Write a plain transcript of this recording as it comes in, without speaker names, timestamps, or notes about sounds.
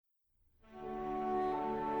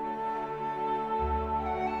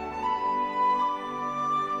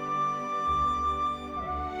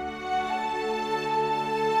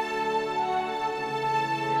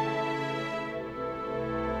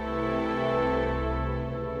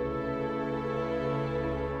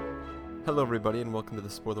Hello, everybody, and welcome to the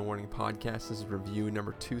Spoiler Warning Podcast. This is review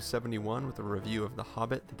number 271 with a review of The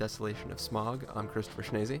Hobbit, The Desolation of Smaug. I'm Christopher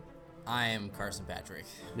Schnese. I am Carson Patrick.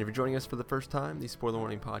 And if you're joining us for the first time, the Spoiler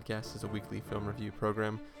Warning Podcast is a weekly film review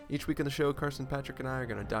program. Each week in the show, Carson, Patrick, and I are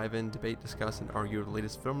going to dive in, debate, discuss, and argue the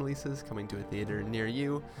latest film releases coming to a theater near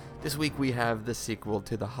you. This week we have the sequel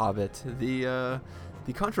to The Hobbit, the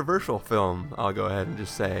controversial film, I'll go ahead and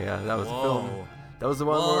just say. That was a film. That was the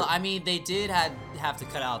one Well, where... I mean, they did have to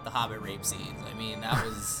cut out the Hobbit rape scenes. I mean,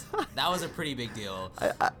 that was a pretty big deal.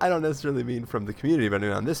 I don't necessarily mean from the community, but I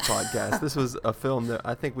mean on this podcast. This was a film that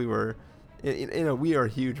I think we were... we are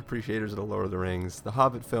huge appreciators of The Lord of the Rings. The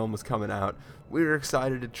Hobbit film was coming out. We were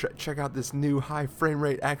excited to check out this new high frame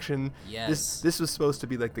rate action. Yes. This was supposed to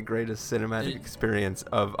be like the greatest cinematic experience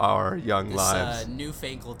of our young lives.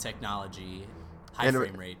 Newfangled technology, high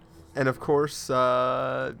frame rate. And of course,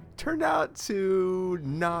 turned out to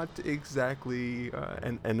not exactly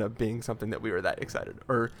end up being something that we were that excited.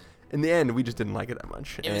 Or in the end, we just didn't like it that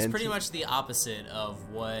much. It was pretty much the opposite of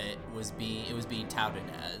what it was being touted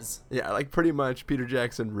as. Yeah, like pretty much Peter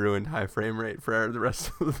Jackson ruined high frame rate for the rest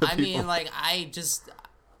of the people. I mean, like,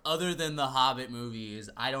 other than the Hobbit movies,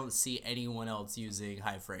 I don't see anyone else using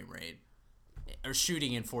high frame rate or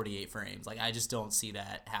shooting in 48 frames. Like, I just don't see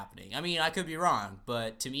that happening. I mean, I could be wrong,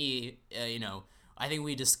 but to me, I think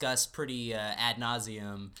we discussed pretty ad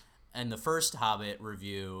nauseum in the first Hobbit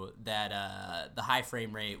review that the high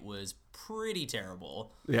frame rate was pretty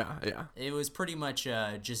terrible. Yeah. It was pretty much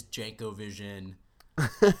just Janko Vision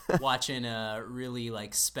watching a really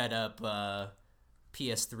like sped up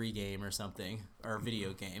PS3 game or something, or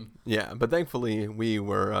video game. Yeah, but thankfully we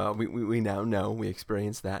were we now know we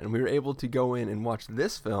experienced that, and we were able to go in and watch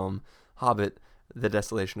this film, Hobbit, The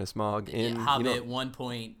Desolation of Smaug, in Hobbit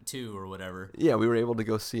 1.2 or whatever. Yeah, we were able to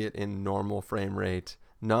go see it in normal frame rate,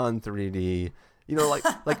 non 3D,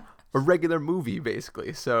 like a regular movie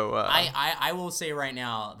basically. So I will say right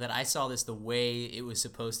now that I saw this the way it was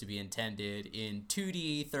supposed to be intended in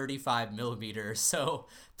 2D 35 millimeter. So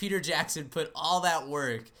Peter Jackson put all that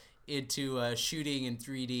work into shooting in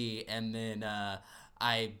 3D, and then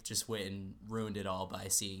I just went and ruined it all by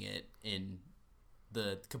seeing it in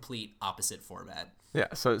the complete opposite format.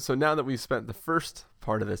 Yeah, so now that we've spent the first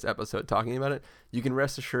part of this episode talking about it, you can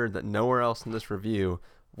rest assured that nowhere else in this review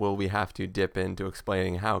will we have to dip into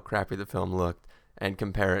explaining how crappy the film looked and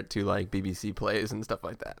compare it to like BBC plays and stuff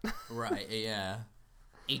like that. Right, yeah.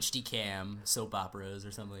 HD cam, soap operas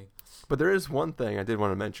or something. But there is one thing I did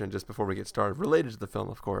want to mention just before we get started, related to the film,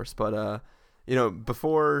 of course, but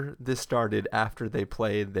before this started, after they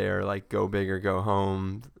played their like go big or go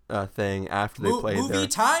home thing, after they played movie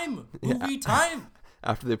time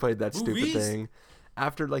after they played that Movies. stupid thing,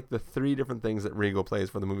 after like the 3 different things that Regal plays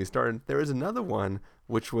for the movie started, there was another one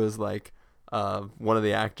which was like one of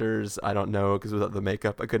the actors, I don't know because without the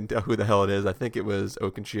makeup I couldn't tell who the hell it is. I think it was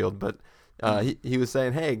Oakenshield, but he was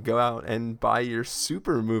saying, hey, go out and buy your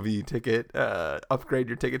super movie ticket, upgrade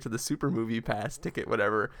your ticket to the super movie pass ticket,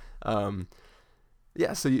 whatever.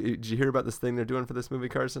 Yeah, so did you hear about this thing they're doing for this movie,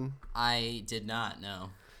 Carson? I did not, no.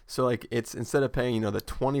 So, like, it's instead of paying, the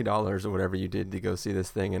 $20 or whatever you did to go see this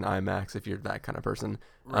thing in IMAX, if you're that kind of person,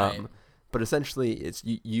 right. But essentially, it's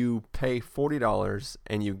you pay $40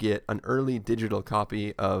 and you get an early digital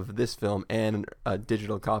copy of this film and a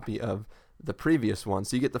digital copy of the previous one.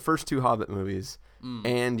 So you get the first 2 Hobbit movies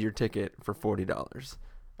and your ticket for $40.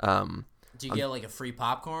 Do you get like a free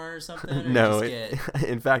popcorn or something? No,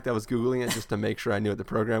 in fact, I was Googling it just to make sure I knew what the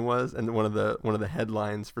program was, and one of the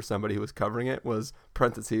headlines for somebody who was covering it was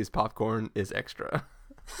parentheses popcorn is extra.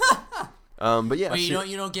 But yeah, wait,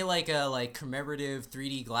 you don't get like commemorative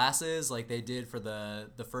 3D glasses like they did for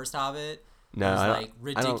the first Hobbit. No, like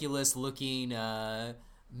ridiculous looking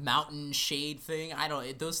mountain shade thing.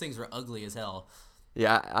 Those things were ugly as hell.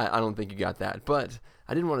 Yeah, I don't think you got that, but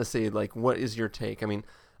I didn't want to say like what is your take? I mean,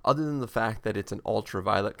 other than the fact that it's an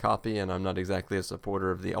ultraviolet copy, and I'm not exactly a supporter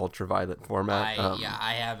of the ultraviolet format.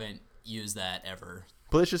 I haven't used that ever.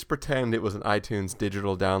 But let's just pretend it was an iTunes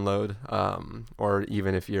digital download, or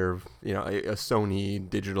even if you're, a Sony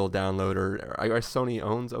digital download, or I guess Sony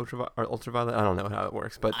owns ultraviolet. I don't know how it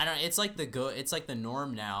works, but It's like the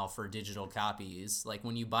norm now for digital copies. Like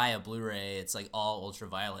when you buy a Blu-ray, it's like all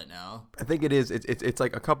ultraviolet now. I think it is. It's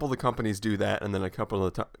like a couple of the companies do that, and then a couple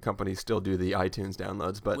of the companies still do the iTunes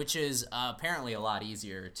downloads, but which is apparently a lot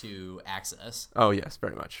easier to access. Oh yes,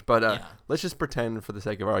 very much. But yeah. Let's just pretend, for the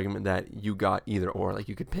sake of argument, that you got either or. Like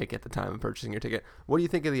you could pick at the time of purchasing your ticket. What do you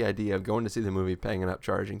think of the idea of going to see the movie, paying an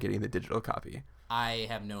upcharge, and getting the digital copy? I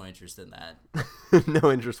have no interest in that.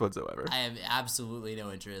 No interest whatsoever. I have absolutely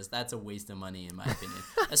no interest. That's a waste of money, in my opinion.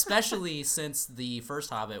 Especially since the first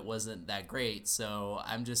Hobbit wasn't that great. So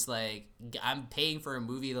I'm just like, I'm paying for a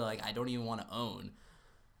movie that like I don't even want to own.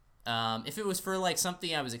 If it was for like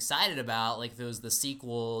something I was excited about, like if it was the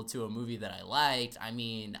sequel to a movie that I liked, I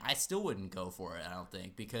mean, I still wouldn't go for it, I don't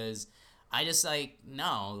think, because I just like,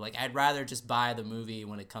 no, like I'd rather just buy the movie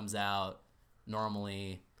when it comes out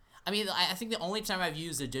normally. I mean, I think the only time I've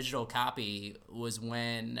used a digital copy was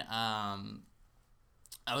when I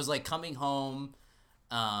was like coming home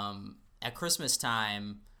at Christmas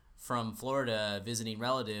time from Florida visiting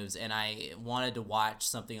relatives, and I wanted to watch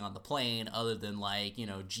something on the plane other than like, you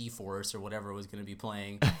know, G-Force or whatever was going to be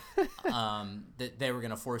playing that they were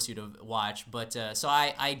going to force you to watch. But so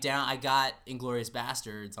I got Inglourious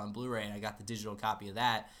Bastards on Blu-ray, and I got the digital copy of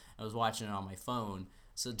that. I was watching it on my phone.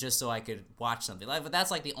 So just so I could watch something. Like, but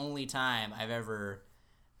that's like the only time I've ever,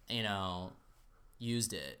 you know,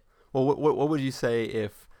 used it. Well, what would you say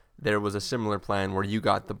if there was a similar plan where you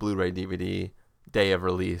got the Blu-ray DVD day of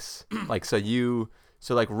release? Like, so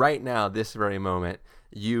like right now, this very moment,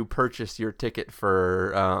 you purchased your ticket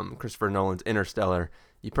for Christopher Nolan's Interstellar.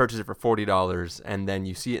 You purchase it for $40, and then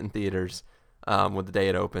you see it in theaters with the day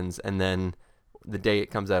it opens, and then the day it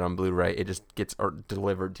comes out on Blu-ray, it just gets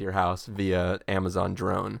delivered to your house via Amazon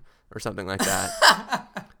drone or something like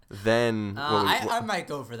that. Then I might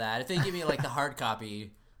go for that if they give me like the hard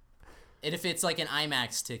copy, and if it's like an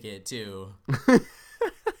IMAX ticket too.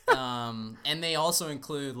 And they also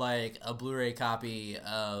include like a Blu-ray copy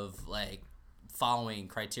of like following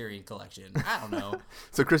Criterion Collection. I don't know.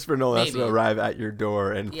 So Christopher Nolan has to arrive at your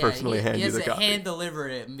door and personally hand you the copy. Hand deliver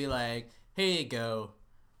it and be like, "Here you go.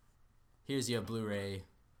 Here's your Blu-ray.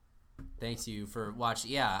 Thanks you for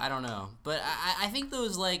watching." Yeah, I don't know. But I think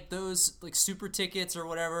those super tickets or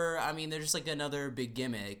whatever, I mean, they're just like another big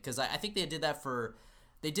gimmick. Because I think they did it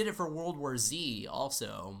for World War Z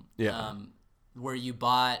also. Yeah. Where you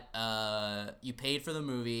paid for the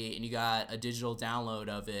movie and you got a digital download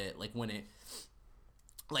of it. Like when it,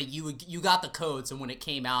 like you got the code. So when it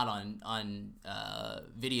came out on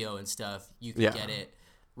video and stuff, you could get it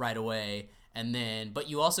right away. And then, but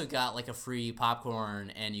you also got like a free popcorn,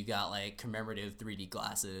 and you got like commemorative 3D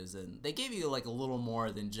glasses, and they gave you like a little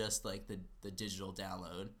more than just like the digital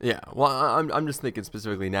download. Yeah, well, I'm just thinking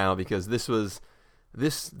specifically now because this is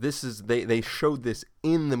they showed this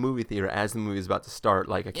in the movie theater as the movie was about to start.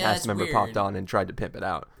 Like a cast member weird. popped on and tried to pimp it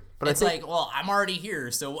out. But it's like, well, I'm already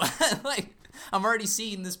here, so like I'm already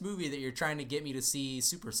seeing this movie that you're trying to get me to see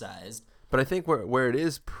supersized. But I think where it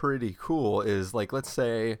is pretty cool is like let's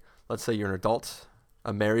say you're an adult,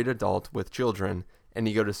 a married adult with children, and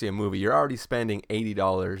you go to see a movie. You're already spending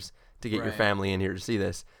 $80 to get your family in here to see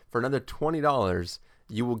this. For another $20,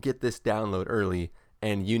 you will get this download early,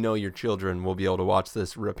 and you know your children will be able to watch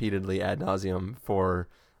this repeatedly ad nauseum for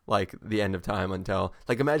like the end of time until,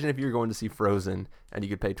 like, imagine if you're going to see Frozen and you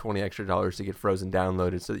could pay $20 extra to get Frozen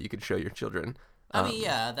downloaded so that you could show your children. I mean,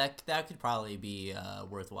 yeah, that could probably be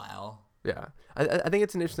worthwhile. Yeah, I think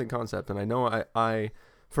it's an interesting concept, and I know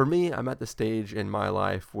for me, I'm at the stage in my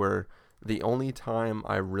life where the only time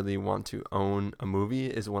I really want to own a movie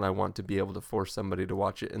is when I want to be able to force somebody to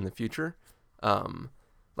watch it in the future.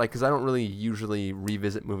 Because I don't really usually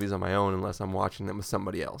revisit movies on my own unless I'm watching them with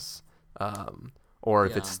somebody else. Or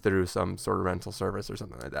if it's through some sort of rental service or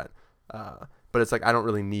something like that. But it's like I don't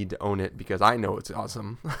really need to own it because I know it's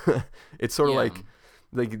awesome. It's sort of like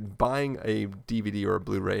buying a DVD or a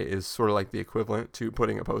Blu-ray is sort of like the equivalent to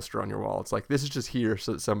putting a poster on your wall. It's like, this is just here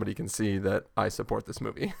so that somebody can see that I support this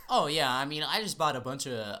movie. Oh yeah, I mean, I just bought a bunch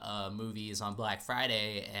of movies on Black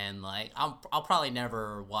Friday, and like I'll probably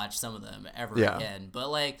never watch some of them ever again.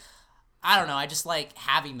 But like, I don't know, I just like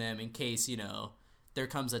having them in case, you know, there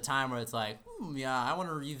comes a time where it's like, I want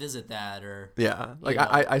to revisit that, or like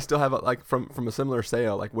I still have like from a similar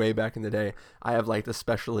sale like way back in the day, I have like the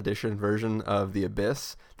special edition version of The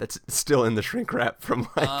Abyss that's still in the shrink wrap from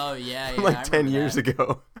like 10 years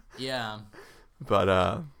ago. Yeah.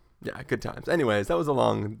 But good times. Anyways, that was a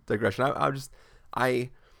long digression.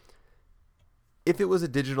 If it was a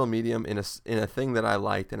digital medium in a thing that I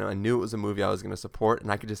liked and I knew it was a movie I was going to support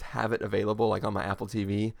and I could just have it available like on my Apple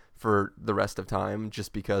TV for the rest of time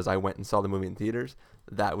just because I went and saw the movie in theaters,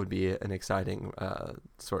 that would be an exciting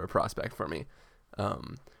sort of prospect for me.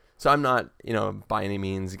 So I'm not, by any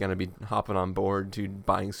means going to be hopping on board to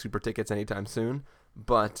buying super tickets anytime soon,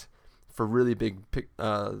 but for really big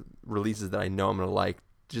releases that I know I'm going to like,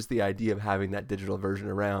 just the idea of having that digital version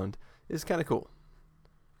around is kind of cool.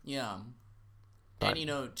 Yeah.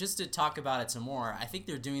 And just to talk about it some more, I think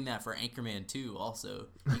they're doing that for Anchorman 2 also.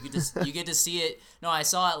 You get to see it. No, I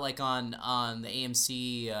saw it like on the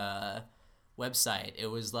AMC website. It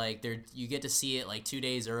was like you get to see it like 2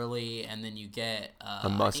 days early, and then you get a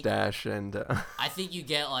mustache I think you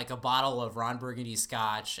get like a bottle of Ron Burgundy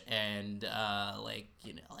scotch and like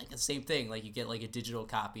the same thing. Like you get like a digital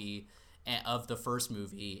copy of the first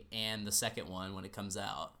movie and the second one when it comes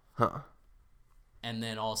out. Huh. And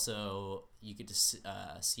then also you get to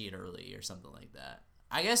see it early or something like that.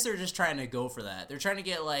 I guess they're just trying to go for that. They're trying to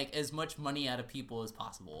get like as much money out of people as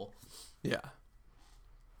possible. Yeah.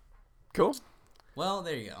 Cool. Well,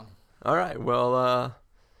 there you go. All right. Well,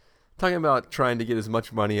 talking about trying to get as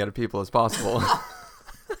much money out of people as possible.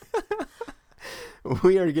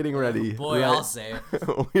 We are getting ready. I'll say it.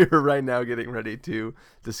 We are right now getting ready to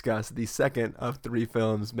discuss the second of 3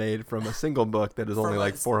 films made from a single book that is only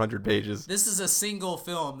like 400 pages. This is a single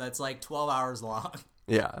film that's like 12 hours long.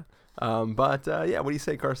 Yeah. What do you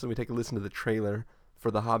say, Carson? We take a listen to the trailer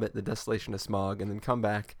for The Hobbit, The Desolation of Smaug, and then come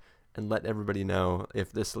back and let everybody know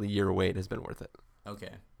if this year wait has been worth it.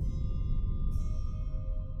 Okay.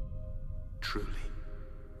 Truly,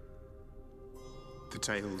 the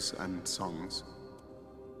tales and songs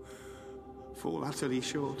fall utterly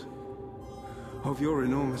short of your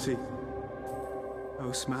enormity,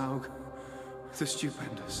 O Smaug, the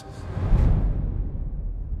stupendous.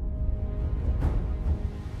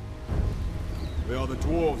 We are the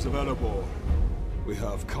dwarves of Erebor. We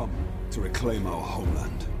have come to reclaim our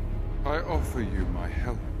homeland. I offer you my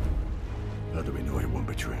help. How do we know he won't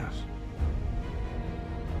betray us?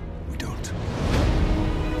 We don't.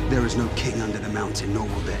 There is no king under the mountain, nor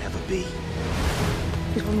will there ever be.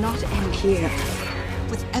 It will not end here.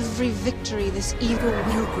 With every victory, this evil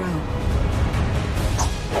will grow.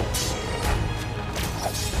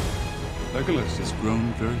 Legolas has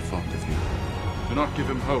grown very fond of you. Do not give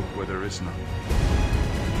him hope where there is none.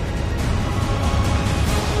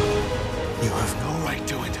 You have no right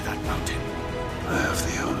to enter that mountain. I have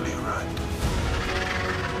the only right.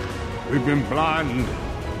 We've been blind.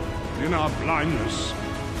 In our blindness,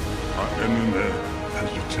 our enemy has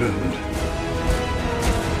returned.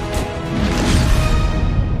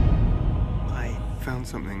 I found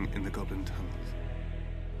something in the Goblin tunnels.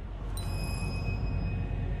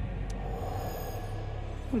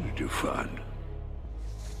 What did you find?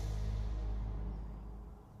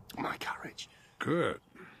 My courage. Good.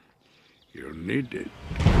 You'll need it.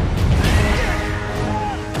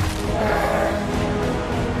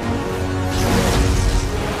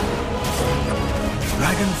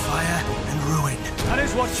 Dragonfire and ruin. That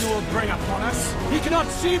is what you will bring upon us. He cannot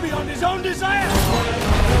see beyond his own desire.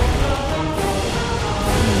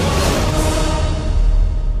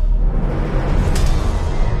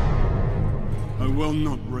 I will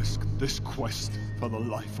not risk this quest for the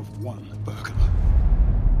life of one burglar.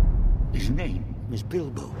 His name is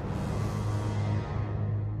Bilbo.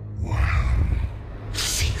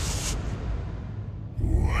 Thief.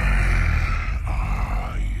 Where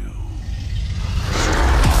are you?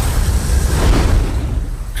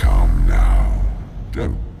 Come now.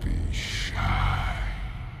 Don't be shy.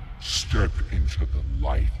 Step into the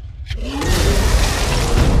light.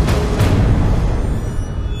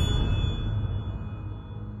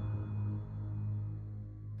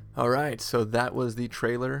 All right, so that was the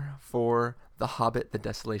trailer for The Hobbit, The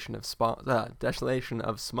Desolation of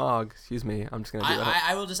Smaug. Excuse me, I'm just gonna do that.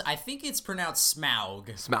 I will just. I think it's pronounced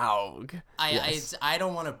Smaug. Smaug. Yes. I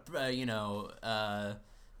don't want to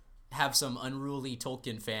have some unruly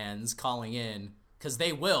Tolkien fans calling in because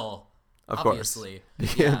they will. Of obviously.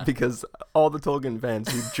 Course. Yeah. Because all the Tolkien fans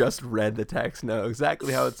who just read the text know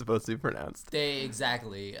exactly how it's supposed to be pronounced.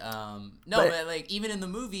 Exactly. But like even in the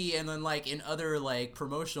movie and then like in other like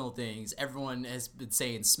promotional things, everyone has been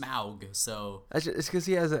saying Smaug. So it's because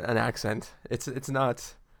he has an accent. It's not how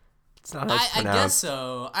it's pronounced. I guess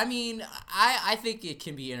so. I mean, I think it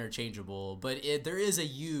can be interchangeable, but there is a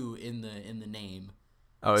U in the name.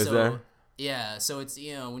 Oh, is there? Yeah, so it's,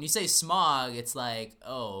 when you say smog, it's like,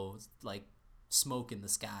 like smoke in the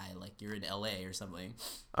sky, like you're in LA or something.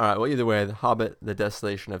 All right, well, either way, The Hobbit, The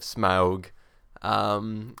Desolation of Smaug.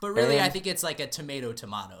 But really, I think it's like a tomato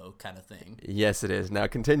kind of thing. Yes, it is. Now,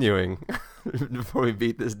 continuing, before we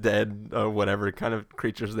beat this dead, whatever kind of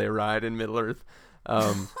creatures they ride in Middle-earth.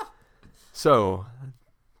 So,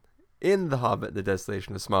 in The Hobbit, The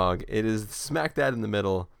Desolation of Smaug, it is smack dab in the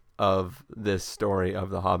middle of this story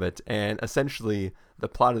of The Hobbit, and essentially the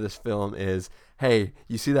plot of this film is, hey,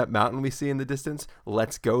 you see that mountain we see in the distance?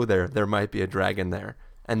 Let's go there. There might be a dragon there.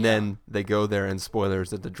 And then they go there, and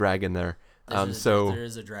spoilers, there's a dragon there. There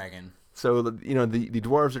is a dragon. So, the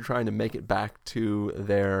dwarves are trying to make it back to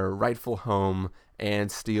their rightful home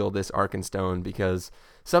and steal this Arkenstone because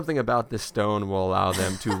something about this stone will allow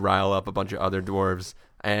them to rile up a bunch of other dwarves,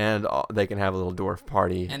 and they can have a little dwarf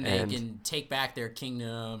party. And they can take back their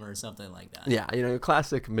kingdom or something like that. Yeah,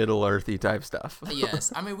 classic Middle-earthy type stuff.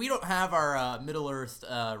 Yes. I mean, we don't have our Middle-earth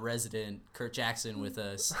resident, Kurt Jackson, with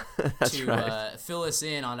us to right. fill us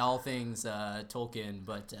in on all things Tolkien,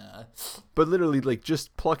 but literally, like,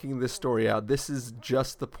 just plucking this story out, this is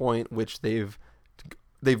just the point which they've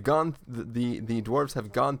gone, the dwarves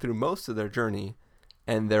have gone through most of their journey,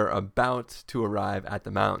 and they're about to arrive at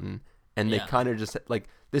the mountain. And they kind of just, like,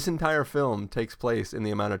 this entire film takes place in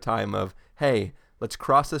the amount of time of, hey, let's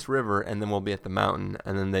cross this river and then we'll be at the mountain.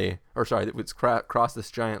 And then let's cross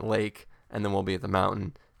this giant lake and then we'll be at the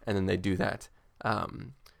mountain. And then they do that.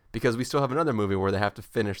 Because we still have another movie where they have to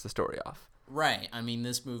finish the story off. Right. I mean,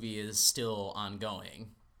 this movie is still ongoing.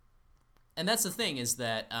 And that's the thing is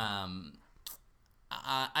that, I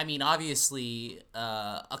mean, obviously,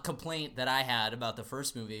 a complaint that I had about the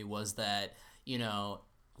first movie was that,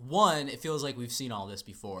 one, it feels like we've seen all this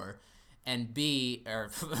before, and B, why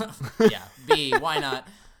not?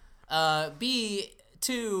 B,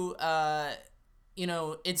 two,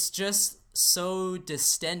 it's just so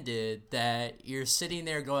distended that you're sitting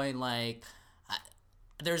there going like,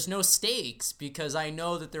 there's no stakes because I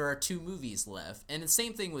know that there are 2 movies left. And the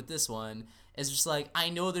same thing with this one is just like, I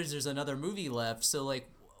know there's another movie left, so like,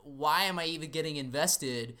 why am I even getting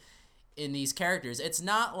invested in these characters? It's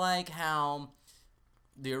not like how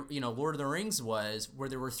Lord of the Rings was, where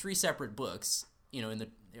there were 3 separate books. It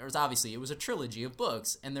was a trilogy of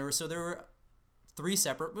books, and there were 3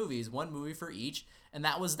 separate movies, 1 movie for each, and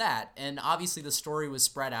that was that. And obviously the story was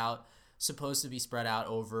supposed to be spread out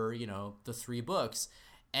over, the 3 books.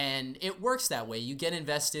 And it works that way. You get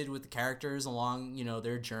invested with the characters along,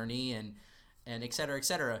 their journey and et cetera, et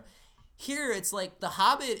cetera. Here, it's like The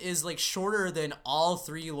Hobbit is like shorter than all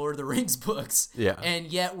 3 Lord of the Rings books. Yeah. And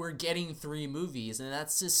yet we're getting 3 movies. And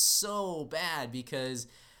that's just so bad because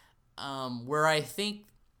where I think,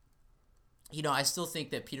 I still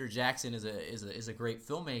think that Peter Jackson is a great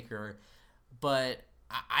filmmaker, but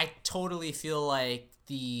I totally feel like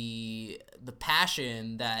the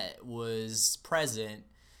passion that was present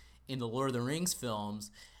in the Lord of the Rings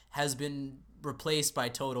films has been replaced by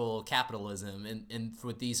total capitalism in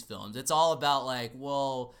with these films. It's all about like,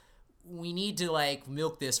 well, we need to like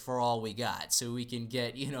milk this for all we got so we can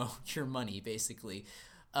get, your money basically.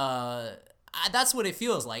 That's what it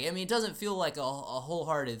feels like. I mean, it doesn't feel like a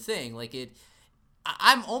wholehearted thing. Like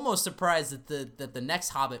I'm almost surprised that the next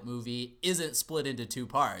Hobbit movie isn't split into 2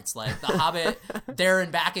 parts. Like The Hobbit There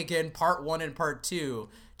and Back Again Part 1 and Part 2.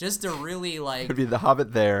 Just to really like... It'd be The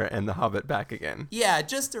Hobbit There and The Hobbit Back Again. Yeah,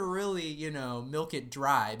 just to really, milk it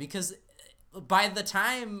dry. Because by the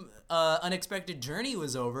time Unexpected Journey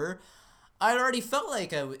was over, I'd already felt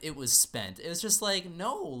like it was spent. It was just like,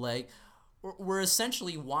 no, like, we're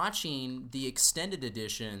essentially watching the extended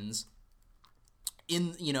editions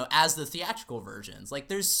in, as the theatrical versions. Like,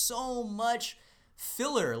 there's so much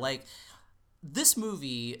filler. Like, this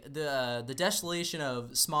movie, the Desolation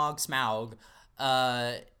of Smaug,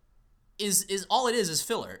 is all it is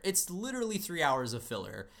filler. It's literally 3 hours of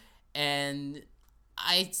filler, and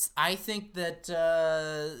I think that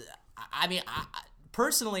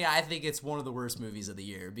personally I think it's one of the worst movies of the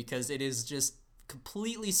year because it is just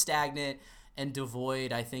completely stagnant and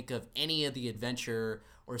devoid, I think, of any of the adventure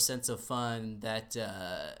or sense of fun that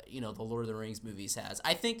the Lord of the Rings movies has.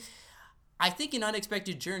 I think in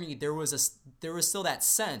Unexpected Journey there was still that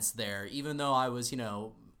sense there, even though I was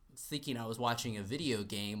thinking I was watching a video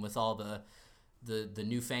game with all the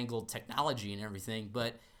newfangled technology and everything,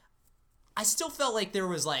 but I still felt like there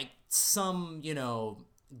was like some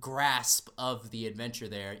grasp of the adventure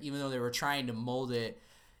there, even though they were trying to mold it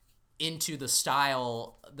into the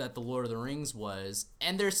style that the Lord of the Rings was.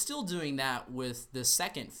 And they're still doing that with the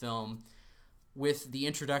second film, with the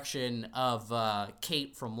introduction of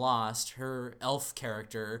Kate from Lost, her elf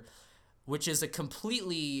character, which is a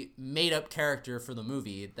completely made-up character for the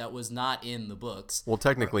movie that was not in the books. Well,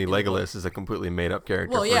 technically, Legolas is a completely made-up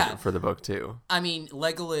character for the book, too. I mean,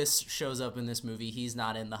 Legolas shows up in this movie. He's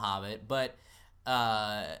not in The Hobbit. But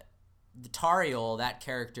Tariel, that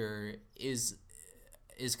character, is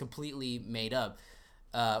completely made up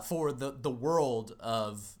for the world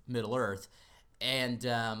of Middle-earth.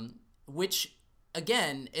 And which,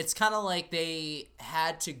 again, it's kind of like they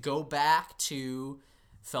had to go back to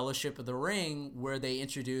Fellowship of the Ring, where they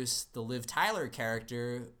introduced the Liv Tyler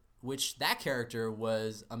character, which that character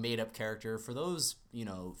was a made-up character for those,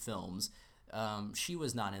 films. She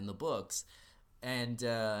was not in the books. and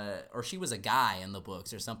or she was a guy in the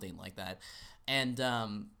books or something like that, and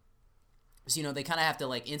so they kind of have to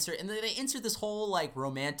like insert, and they insert this whole like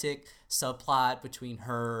romantic subplot between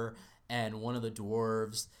her and one of the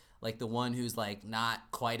dwarves, like the one who's like not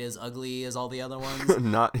quite as ugly as all the other ones.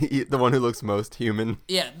 Not the one who looks most human.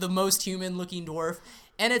 Yeah, the most human looking dwarf.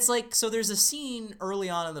 And it's like, so there's a scene early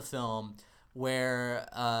on in the film where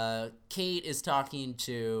Kate is talking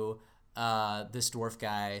to this dwarf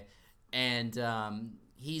guy, and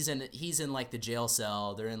he's in like the jail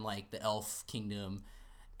cell. They're in like the elf kingdom,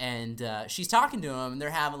 and she's talking to him, and they're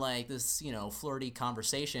having like this flirty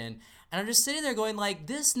conversation. And I'm just sitting there going like,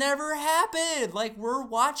 this never happened. Like, we're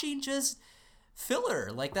watching just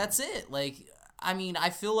filler. Like, that's it. Like, I mean, I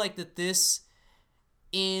feel like that this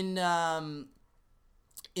in an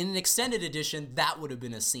extended edition, that would have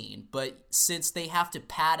been a scene. But since they have to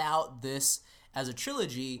pad out this as a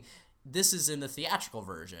trilogy, this is in the theatrical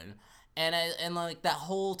version. And like that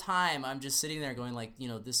whole time, I'm just sitting there going like,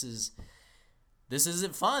 this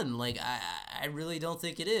isn't fun. Like, I really don't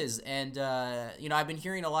think it is. And, I've been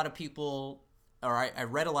hearing a lot of people, or I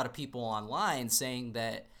read a lot of people online saying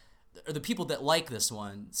that, or the people that like this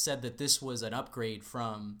one said that this was an upgrade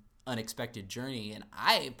from Unexpected Journey. And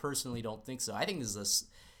I personally don't think so. I think this is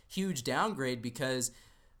a huge downgrade because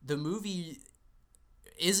the movie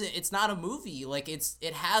it's not a movie. Like,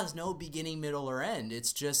 it has no beginning, middle, or end.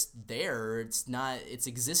 It's just there. It's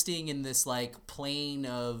existing in this like plane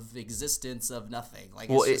of existence of nothing. Like,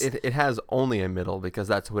 well, it has only a middle because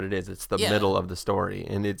that's what it is. It's the middle of the story,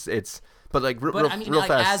 and it's but like real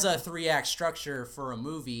fast. As a 3-act structure for a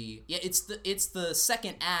movie, it's the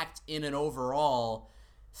second act in an overall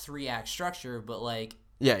 3-act structure, but like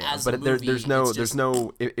as but a movie, there's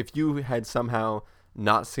no if you had somehow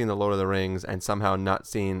not seen The Lord of the Rings and somehow not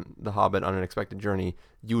seen The Hobbit on an Unexpected Journey,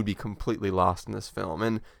 you would be completely lost in this film.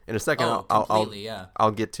 And in a second,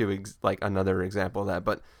 I'll get to like another example of that.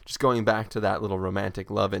 But just going back to that little romantic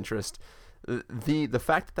love interest, the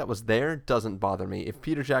fact that was there doesn't bother me. If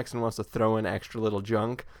Peter Jackson wants to throw in extra little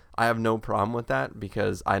junk, I have no problem with that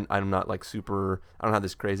because I'm not like super. I don't have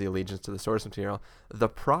this crazy allegiance to the source material. The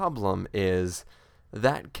problem is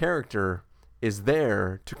that character is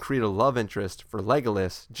there to create a love interest for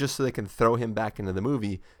Legolas just so they can throw him back into the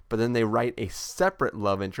movie, but then they write a separate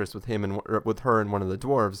love interest with him and with her and one of the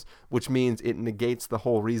dwarves, which means it negates the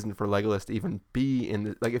whole reason for Legolas to even be in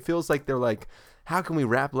the, like, it feels like they're like, how can we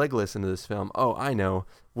wrap Legolas into this film? Oh, I know.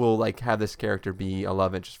 We'll like have this character be a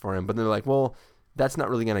love interest for him. But they're like, well, that's not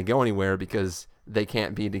really going to go anywhere because they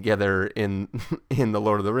can't be together in the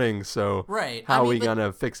Lord of the Rings. So how are we going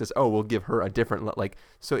to fix this? Oh, we'll give her a different, like,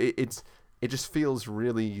 so it just feels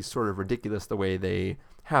really sort of ridiculous the way they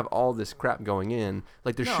have all this crap going in.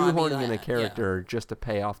 Like, they're shoehorning in a character just to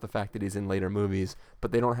pay off the fact that he's in later movies,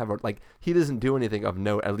 but they don't have he doesn't do anything of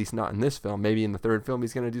note, at least not in this film. Maybe in the third film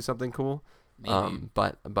he's going to do something cool.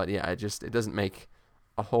 But yeah, it doesn't make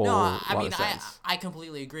a whole lot of sense. I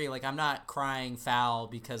completely agree. Like, I'm not crying foul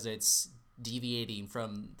because it's deviating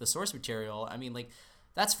from the source material. I mean, like,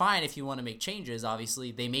 that's fine if you want to make changes.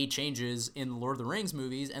 Obviously, they made changes in the Lord of the Rings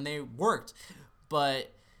movies, and they worked.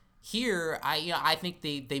 But here, I think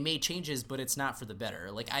they made changes, but it's not for the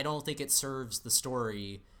better. Like, I don't think it serves the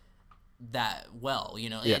story that well,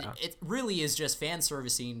 Yeah. It really is just fan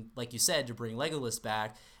servicing, like you said, to bring Legolas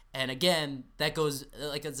back. And again, that goes,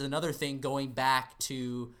 like, it's another thing going back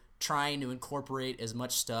to trying to incorporate as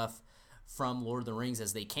much stuff from Lord of the Rings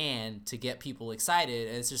as they can to get people excited.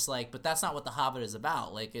 And it's just like, but that's not what The Hobbit is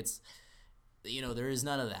about. Like, it's, there is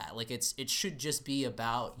none of that. Like, it should just be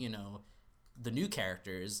about, the new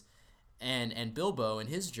characters and Bilbo and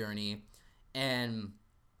his journey. And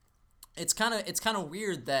it's kind of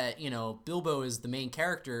weird that, Bilbo is the main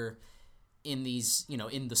character in these,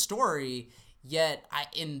 in the story, yet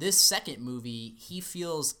in this second movie, he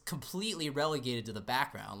feels completely relegated to the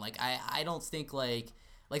background. Like, I don't think, like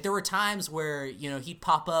there were times where, he'd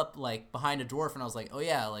pop up, like, behind a dwarf, and I was like, oh,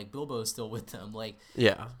 yeah, like, Bilbo's still with them. Like,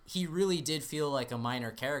 yeah, he really did feel like a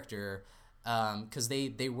minor character, because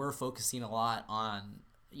they were focusing a lot on,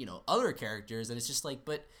 other characters, and it's just like,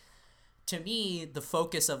 but to me, the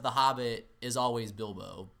focus of The Hobbit is always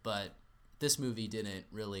Bilbo, but this movie didn't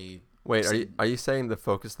really... Wait, are you saying the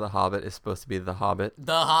focus of The Hobbit is supposed to be The Hobbit?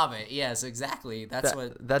 The Hobbit, yes, exactly. That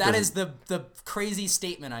is the crazy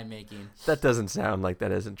statement I'm making. That doesn't sound like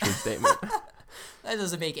that is a true statement. That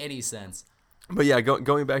doesn't make any sense. But yeah,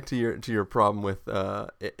 going back to your problem with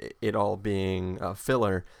it all being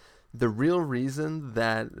filler, the real reason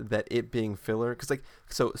that it being filler, because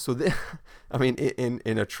I mean,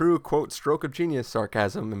 in a true quote stroke of genius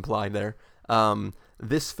sarcasm implied there,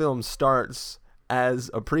 this film starts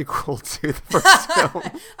as a prequel to the first film.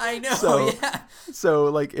 I know. So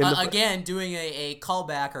like again, doing a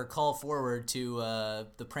callback or call forward to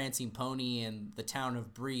the Prancing Pony and the town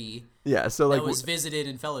of Bree. Yeah, so like that was visited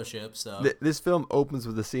in Fellowship. So this film opens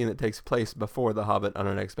with a scene that takes place before the Hobbit on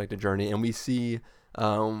an unexpected journey, and we see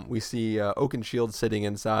Oakenshield sitting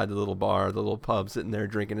inside the little bar, the little pub, sitting there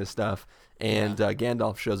drinking his stuff, and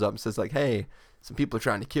Gandalf shows up and says like, "Hey, some people are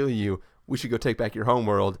trying to kill you. We should go take back your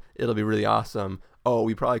homeworld. It'll be really awesome." Oh,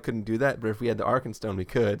 we probably couldn't do that, but if we had the Arkenstone, we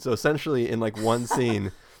could. So essentially, in like one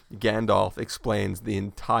scene, Gandalf explains the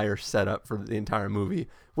entire setup for the entire movie,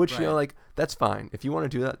 which, you know, like, that's fine. If you want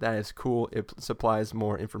to do that, that is cool. It supplies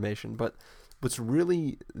more information. But what's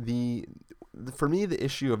really for me, the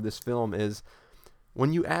issue of this film is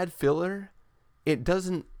when you add filler, it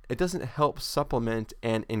doesn't help supplement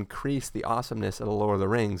and increase the awesomeness of the Lord of the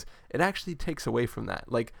Rings. It actually takes away from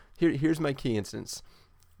that. Like, here's my key instance.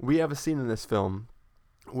 We have a scene in this film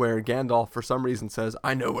where Gandalf, for some reason, says,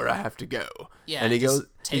 "I know where I have to go." Yeah, and he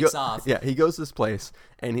takes off. Yeah, he goes to this place,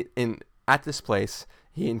 and at this place,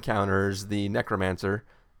 he encounters the necromancer,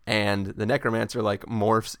 and the necromancer like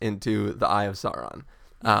morphs into the Eye of Sauron.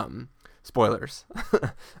 Spoilers.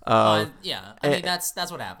 Yeah, I mean that's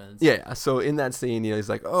what happens. Yeah, so in that scene, you know, he's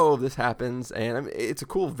like, "Oh, this happens," and I mean, it's a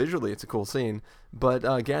cool scene. But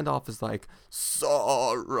Gandalf is like,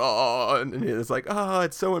 "Sauron," and it's like, "Oh,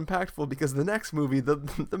 it's so impactful because the next movie,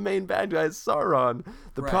 the main bad guy is Sauron."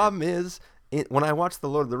 The problem is, when I watched The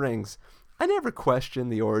Lord of the Rings, I never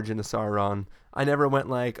questioned the origin of Sauron. I never went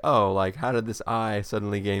like, "Oh, like how did this eye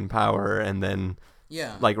suddenly gain power and then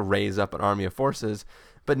like raise up an army of forces?"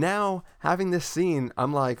 But now, having this scene,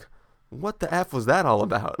 I'm like, what the F was that all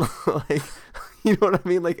about? Like, you know what I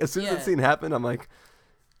mean? Like, as soon as that scene happened, I'm like,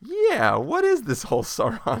 yeah, what is this whole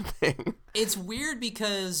Sauron thing? It's weird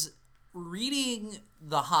because reading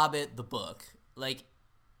The Hobbit, the book, like,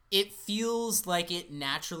 it feels like it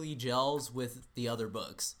naturally gels with the other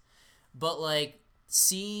books. But, like,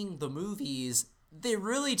 seeing the movies, they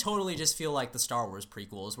really totally just feel like the Star Wars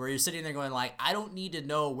prequels, where you're sitting there going like, I don't need to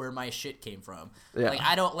know where my shit came from. Yeah.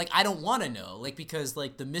 I don't want to know, like, because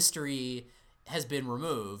like the mystery has been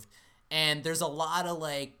removed, and there's a lot of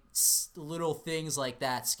like little things like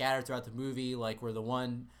that scattered throughout the movie, like where the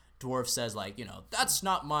one dwarf says like, you know, "That's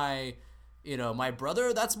not my, you know, my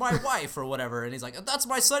brother, that's my wife," or whatever, and he's like, "That's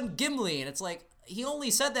my son Gimli," and it's like, he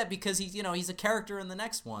only said that because he's, you know, he's a character in the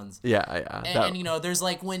next ones. Yeah. And you know, there's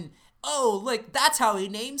like when, "Oh, like that's how he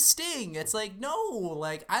named Sting." It's like, no,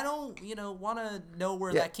 like I don't, you know, want to know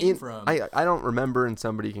where that came from. I don't remember, and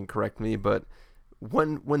somebody can correct me, but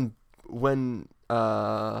when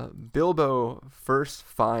Bilbo first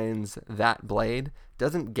finds that blade,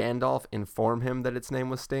 doesn't Gandalf inform him that its name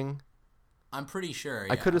was Sting? I'm pretty sure.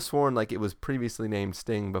 Yeah. I could have sworn like it was previously named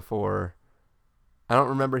Sting before. I don't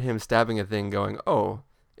remember him stabbing a thing going, "Oh,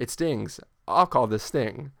 it stings. I'll call this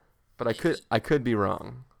Sting." But I could be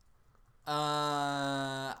wrong.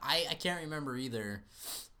 I can't remember either.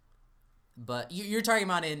 But you're talking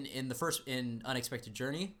about in Unexpected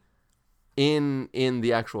Journey? In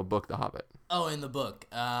the actual book, The Hobbit. Oh, in the book.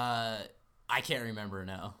 I can't remember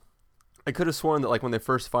now. I could have sworn that like when they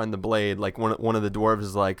first find the blade, like one of the dwarves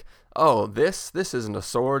is like, "Oh, this isn't a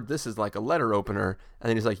sword. This is like a letter opener." And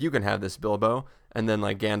then he's like, "You can have this, Bilbo." And then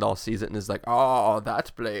like Gandalf sees it and is like, "Oh,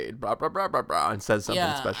 that's blade, blah blah blah blah blah," and says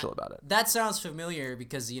something special about it. That sounds familiar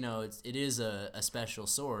because, you know, it is a special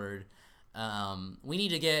sword. We need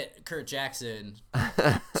to get Kurt Jackson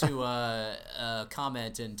to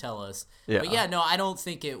comment and tell us. Yeah. But yeah, no, I don't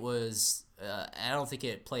think it was. I don't think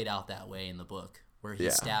it played out that way in the book, where he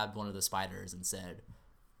stabbed one of the spiders and said,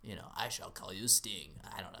 you know, "I shall call you Sting."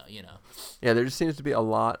 I don't know, you know. Yeah, there just seems to be a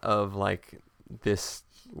lot of like this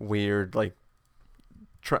weird like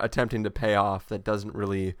attempting to pay off that doesn't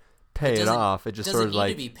really pay it off. It just sort of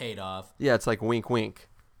like to be paid off. Yeah, it's like wink, wink.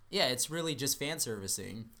 Yeah, it's really just fan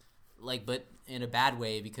servicing, like, but in a bad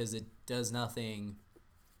way because it does nothing.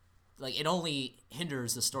 Like, it only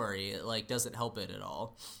hinders the story. It like doesn't help it at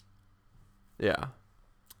all. Yeah.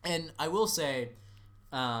 And I will say,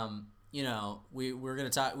 you know, we're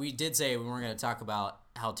gonna talk. We did say we weren't gonna talk about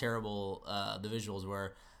how terrible the visuals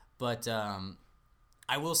were, but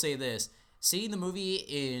I will say this: seeing the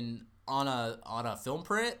movie on a film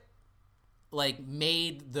print, like,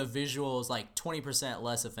 made the visuals like 20%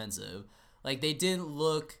 less offensive. Like, they didn't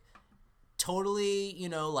look totally, you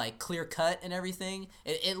know, like clear cut and everything.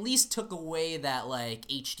 It at least took away that like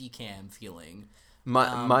HD cam feeling.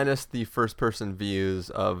 Minus the first-person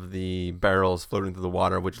views of the barrels floating through the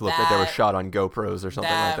water, which looked like they were shot on GoPros or something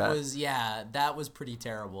like that. That was pretty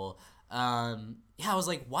terrible. Yeah, I was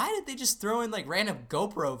like, why did they just throw in like random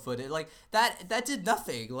GoPro footage? Like that did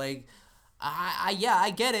nothing. Like,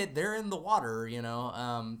 I get it. They're in the water, you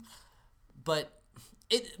know. But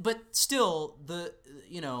still,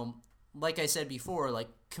 like I said before, like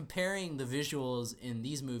comparing the visuals in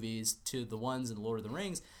these movies to the ones in Lord of the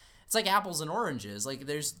Rings, it's like apples and oranges. Like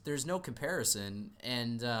there's no comparison.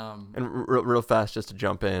 And real fast, just to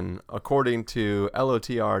jump in, according to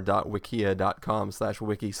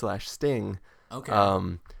lotr.wikia.com/wiki/sting, okay,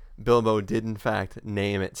 Bilbo did in fact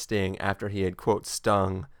name it Sting after he had quote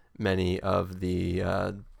stung many of the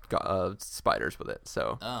spiders with it.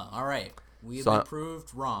 So all right. We've been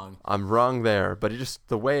proved wrong. I'm wrong there, but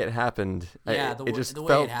the way it happened, yeah, it just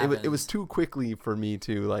felt it was too quickly for me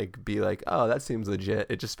to like be like, oh, that seems legit.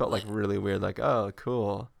 It just felt like really weird, like, oh,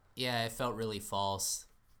 cool. Yeah, it felt really false.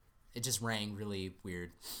 It just rang really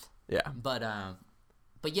weird. Yeah. But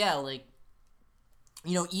yeah, like,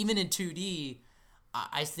 you know, even in 2D,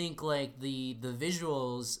 I think like the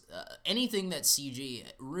visuals, anything that CG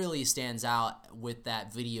really stands out with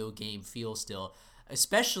that video game feel still.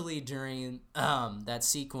 Especially during that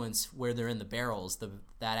sequence where they're in the barrels, that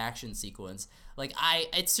action sequence. Like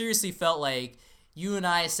it seriously felt like you and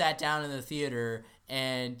I sat down in the theater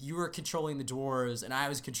and you were controlling the dwarves and I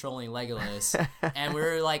was controlling Legolas, and we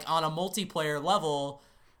were like on a multiplayer level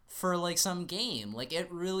for like some game. Like it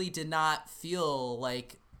really did not feel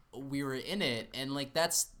like we were in it, and like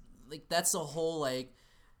that's a whole like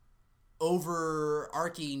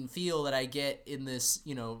overarching feel that I get in this,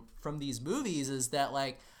 you know, from these movies, is that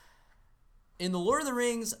like in the Lord of the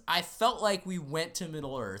Rings, I felt like we went to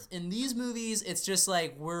Middle Earth. In these movies, it's just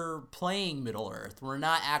like we're playing Middle Earth. We're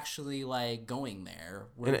not actually like going there.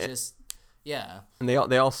 We're just yeah. And they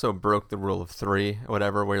also broke the rule of 3 or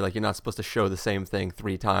whatever, where like you're not supposed to show the same thing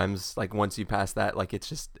 3 times. Like once you pass that, like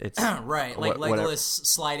it's right. Like Legolas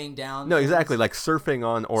sliding down. No, exactly. Like surfing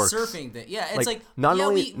on orcs. Surfing thing. Yeah, it's like not yeah,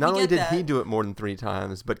 only did that. he do it more than 3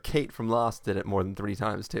 times, but Kate from Lost did it more than 3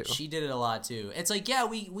 times too. She did it a lot too. It's like, yeah,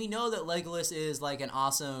 we know that Legolas is like an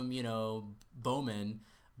awesome, you know, bowman,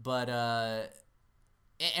 but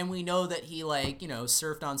and we know that he, like, you know,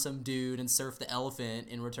 surfed on some dude and surfed the elephant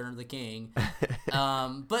in Return of the King.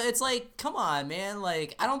 But it's like, come on, man.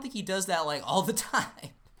 Like, I don't think he does that, like, all the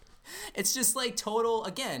time. It's just, like, total,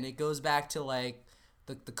 again, it goes back to, like,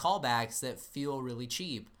 the callbacks that feel really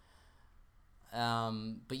cheap.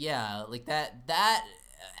 But, yeah, like, that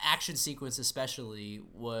action sequence especially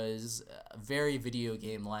was very video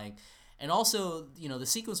game-like. And also, you know, the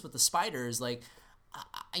sequence with the spiders, like,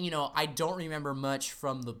 you know, I don't remember much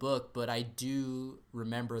from the book, but I do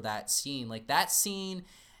remember that scene. Like, that scene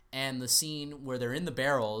and the scene where they're in the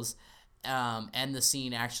barrels, and the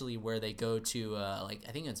scene actually where they go to, like,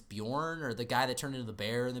 I think it's Bjorn, or the guy that turned into the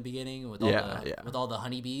bear in the beginning with all the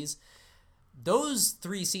honeybees. Those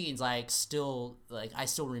 3 scenes, I still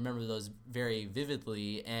remember those very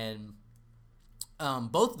vividly. And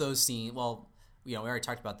both of those scenes, well, you know, we already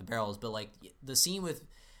talked about the barrels, but, like, the scene with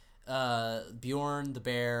Bjorn the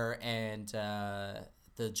bear and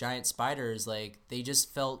the giant spiders, like they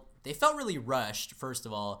felt really rushed, first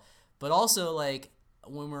of all, but also like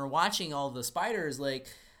when we were watching all the spiders, like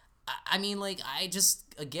I mean, like I just,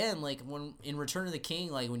 again, like when in Return of the King,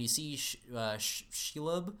 like when you see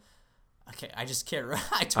Shelob, okay, I just can't.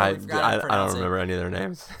 I totally forgot how to pronounce it. I don't remember any of their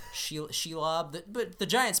names. Shelob, but the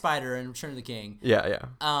giant spider in Return of the King. Yeah.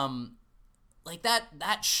 Like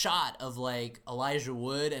that shot of like Elijah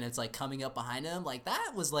Wood and it's like coming up behind him, like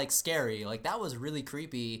that was like scary. Like that was really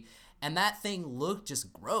creepy. And that thing looked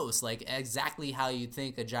just gross, like exactly how you'd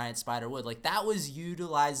think a giant spider would. Like that was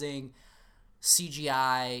utilizing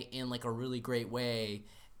CGI in like a really great way.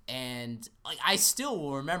 And like I still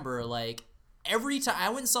will remember, like every time I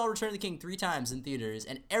went and saw Return of the King 3 times in theaters,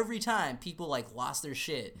 and every time people like lost their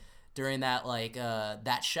shit during that like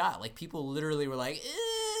that shot. Like people literally were like,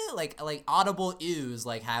 like audible oohs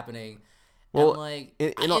like happening. Well, and like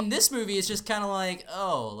in this movie, it's just kind of like,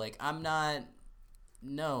 oh, like I'm not,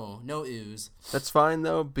 no oohs. That's fine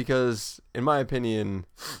though, because in my opinion,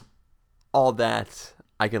 all that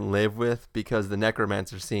I can live with, because the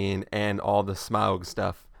necromancer scene and all the Smaug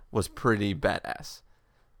stuff was pretty badass.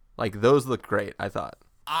 Like those look great, I thought.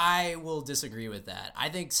 I will disagree with that. I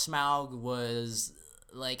think Smaug was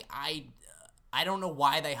like, I don't know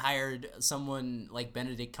why they hired someone like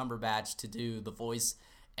Benedict Cumberbatch to do the voice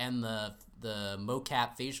and the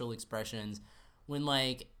mocap facial expressions when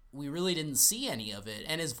like we really didn't see any of it,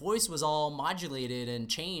 and his voice was all modulated and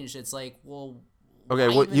changed. It's like, well, okay,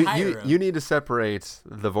 well you need to separate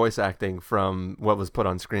the voice acting from what was put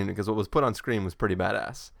on screen, because what was put on screen was pretty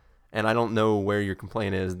badass. And I don't know where your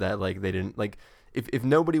complaint is that like they didn't, like if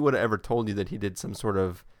nobody would have ever told you that he did some sort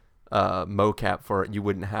of mocap for it, you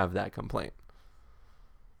wouldn't have that complaint.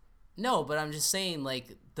 No, but I'm just saying,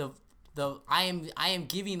 like, I am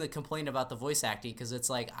giving the complaint about the voice acting because it's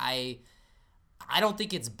like I don't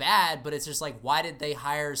think it's bad, but it's just like, why did they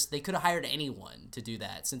hire? They could have hired anyone to do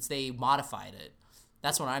that since they modified it.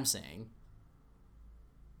 That's what I'm saying.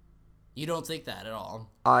 You don't think that at all?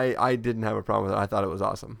 I didn't have a problem with it. I thought it was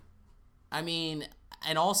awesome. I mean,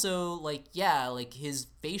 and also, like, yeah, like his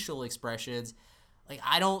facial expressions, like,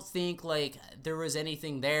 I don't think, like, there was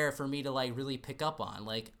anything there for me to, like, really pick up on.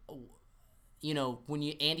 Like, you know, when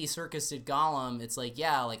Andy Serkis did Gollum, it's like,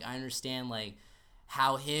 yeah, like, I understand, like,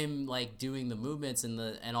 how him, like, doing the movements and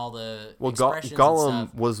all the expressions Gollum and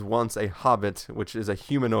stuff. was once a hobbit, which is a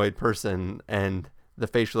humanoid person, and the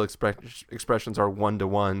facial expressions are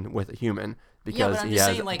 1-to-1 with a human because he has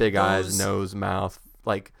saying, like, big eyes, nose, mouth,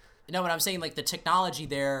 like. No, but I'm saying, like, the technology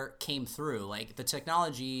there came through. Like, the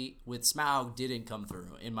technology with Smaug didn't come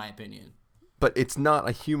through, in my opinion. But it's not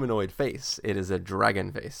a humanoid face. It is a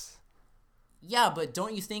dragon face. Yeah, but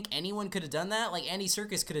don't you think anyone could have done that? Like, Andy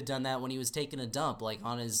Serkis could have done that when he was taking a dump, like,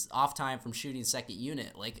 on his off time from shooting second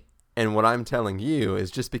unit. Like, and what I'm telling you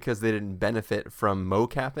is just because they didn't benefit from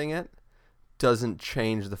mocapping it doesn't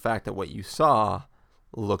change the fact that what you saw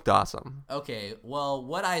looked awesome. Okay, well,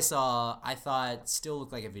 what I saw, I thought still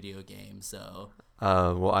looked like a video game, so.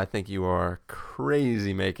 Well, I think you are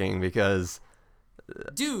crazy making because.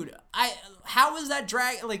 Dude, how was that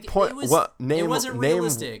drag? Like, it wasn't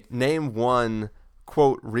realistic. Name one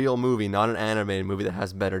quote real movie, not an animated movie, that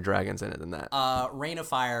has better dragons in it than that. Rain of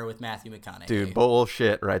Fire with Matthew McConaughey. Dude,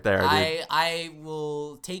 bullshit right there. Dude. I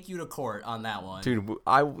will take you to court on that one. Dude,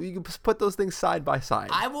 you can put those things side by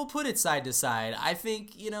side. I will put it side to side. I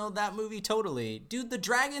think, that movie totally. Dude, the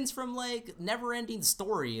dragons from, like, Neverending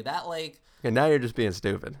Story, that, like. And now you're just being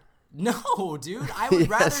stupid. No, dude. I would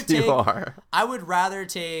rather yes, you are. I would rather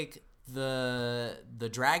take the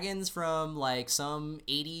dragons from, like, some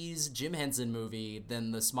 80s Jim Henson movie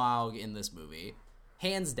than the Smaug in this movie.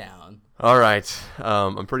 Hands down. All right.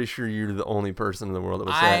 I'm pretty sure you're the only person in the world that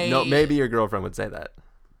would say that. No, maybe your girlfriend would say that.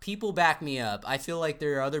 People back me up. I feel like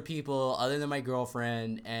there are other people other than my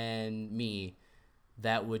girlfriend and me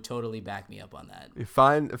that would totally back me up on that.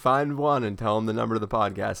 Find one and tell them the number of the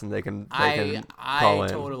podcast, and they can call in. I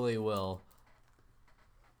totally will.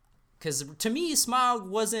 Because to me, Smaug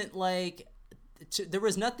wasn't like there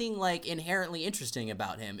was nothing like inherently interesting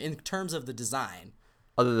about him in terms of the design.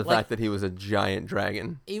 Other than the fact that he was a giant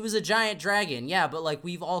dragon. He was a giant dragon, yeah, but like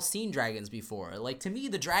we've all seen dragons before. Like to me,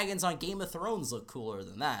 the dragons on Game of Thrones look cooler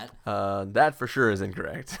than that. That for sure is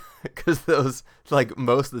incorrect. Because those, like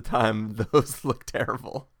most of the time, those look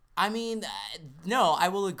terrible. I mean, no, I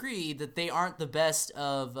will agree that they aren't the best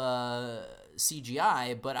of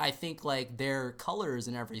CGI, but I think like their colors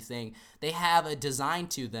and everything, they have a design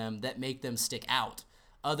to them that make them stick out.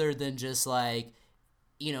 Other than just like,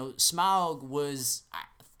 Smaug was,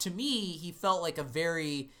 to me, he felt like a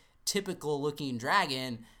very typical looking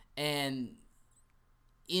dragon, and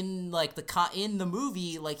in like in the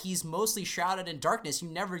movie, like he's mostly shrouded in darkness. You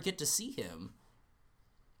never get to see him.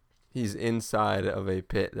 He's inside of a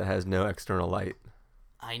pit that has no external light.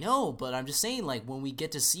 I know, but I'm just saying, like, when we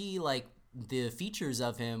get to see, like, the features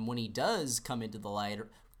of him when he does come into the light, or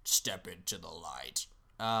step into the light,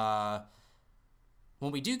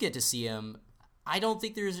 when we do get to see him, I don't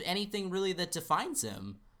think there's anything really that defines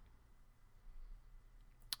him.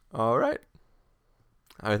 All right.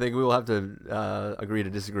 I think we will have to agree to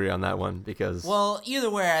disagree on that one because. Well, either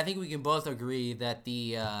way, I think we can both agree that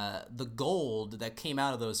the gold that came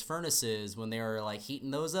out of those furnaces when they were like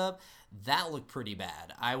heating those up, that looked pretty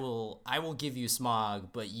bad. I will give you Smaug,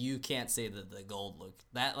 but you can't say that the gold looked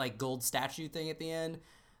that like gold statue thing at the end.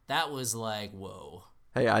 That was like whoa.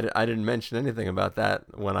 Hey, I didn't mention anything about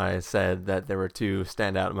that when I said that there were two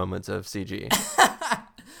standout moments of CG.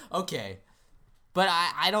 Okay. But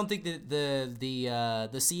I don't think that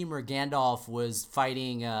the scene where Gandalf was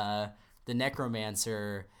fighting the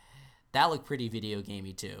Necromancer, that looked pretty video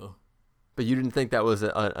gamey too. But you didn't think that was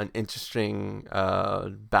an interesting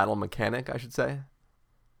battle mechanic, I should say?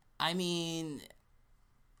 I mean,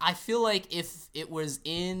 I feel like if it was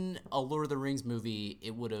in a Lord of the Rings movie,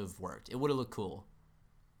 it would have worked. It would have looked cool.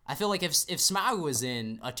 I feel like if Smaug was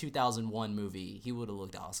in a 2001 movie, he would have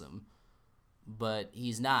looked awesome. But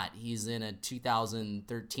he's not. He's in a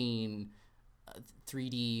 2013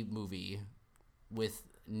 3D movie with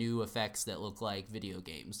new effects that look like video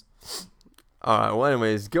games. All right. Well,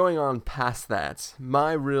 anyways, going on past that,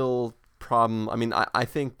 my real problem, I mean, I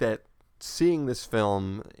think that seeing this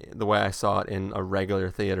film the way I saw it in a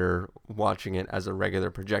regular theater, watching it as a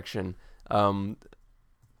regular projection,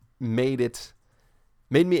 made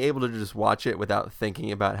me able to just watch it without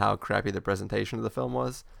thinking about how crappy the presentation of the film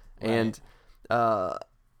was. Right. And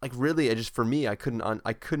like really, it just, for me, I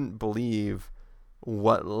couldn't believe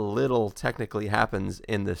what little technically happens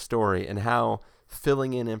in this story, and how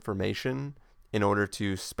filling in information in order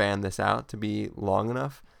to span this out to be long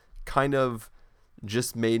enough kind of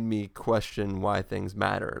just made me question why things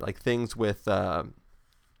matter. Like things with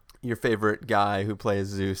your favorite guy who plays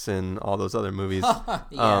Zeus in all those other movies.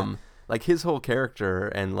 Yeah. Like his whole character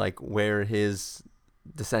and like where his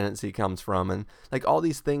descendancy comes from, and like all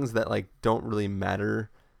these things that like don't really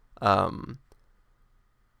matter.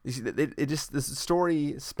 You see, this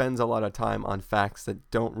story spends a lot of time on facts that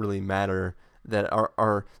don't really matter, that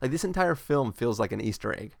are like, this entire film feels like an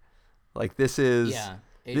Easter egg. Like this is, yeah,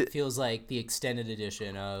 it feels like the extended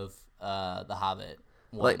edition of The Hobbit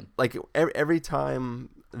 1. Like every time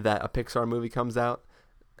that a Pixar movie comes out,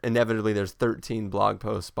 inevitably there's 13 blog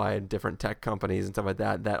posts by different tech companies and stuff like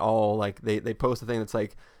that all like they post a thing that's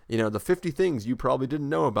like, you know, the 50 things you probably didn't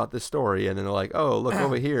know about this story, and then they're like, oh, look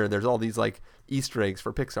over here, there's all these like Easter eggs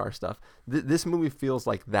for Pixar stuff. This movie feels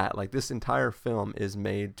like that. Like this entire film is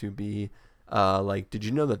made to be like, did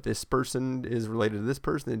you know that this person is related to this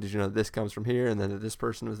person, and did you know that this comes from here, and then that this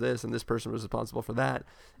person was this, and this person was responsible for that.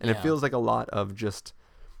 And it feels like a lot of just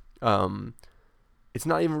it's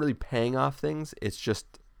not even really paying off things, it's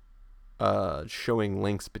just showing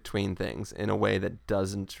links between things in a way that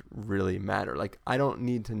doesn't really matter. Like, I don't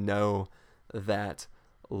need to know that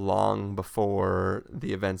long before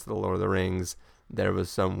the events of the Lord of the Rings there was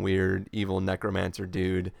some weird evil necromancer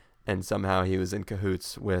dude and somehow he was in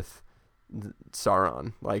cahoots with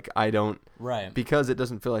Sauron. Like, I don't, right, because it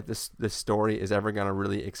doesn't feel like this story is ever going to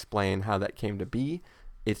really explain how that came to be.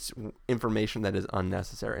 It's information that is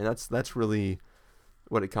unnecessary, and that's really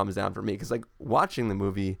what it comes down for me. Because like watching the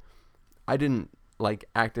movie, I didn't like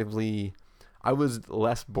actively, I was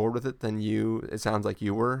less bored with it than you. It sounds like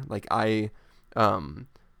you were. Like I,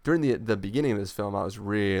 during the beginning of this film, I was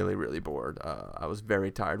really, really bored. I was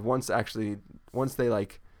very tired. Once they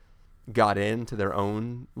like got into their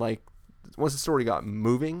own, like once the story got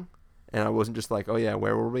moving, and I wasn't just like, oh yeah,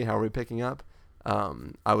 where were we? How are we picking up?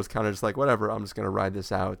 I was kind of just like, whatever, I'm just going to ride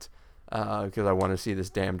this out because I want to see this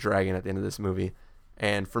damn dragon at the end of this movie.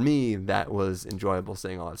 And for me, that was enjoyable,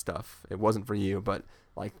 seeing all that stuff. It wasn't for you, but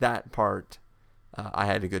like that part, I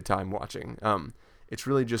had a good time watching. It's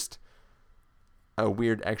really just a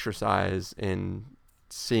weird exercise in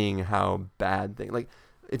seeing how bad things, like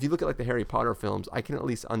if you look at like the Harry Potter films, I can at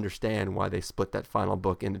least understand why they split that final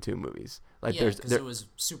book into 2 movies. Like yeah, because it was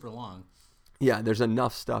super long. Yeah, there's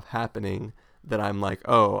enough stuff happening that I'm like,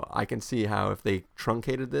 oh, I can see how if they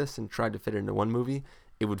truncated this and tried to fit it into 1 movie,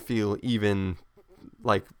 it would feel even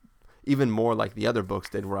more like the other books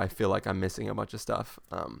did, where I feel like I'm missing a bunch of stuff.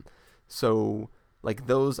 So like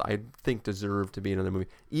those I think deserve to be another movie.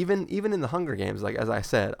 Even in the Hunger Games, like as I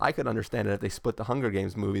said, I could understand it if they split the Hunger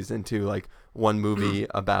Games movies into like 1 movie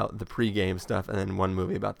about the pre-game stuff and then 1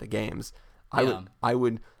 movie about the games. I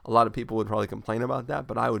would a lot of people would probably complain about that,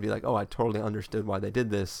 but I would be like, oh, I totally understood why they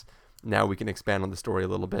did this. Now we can expand on the story a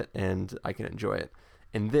little bit and I can enjoy it.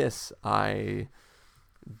 In this, I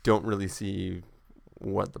don't really see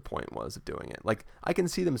what the point was of doing it. Like, I can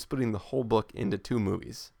see them splitting the whole book into 2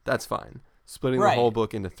 movies. That's fine. Splitting the whole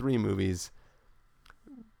book into 3 movies,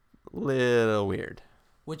 little weird.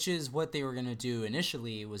 Which is what they were going to do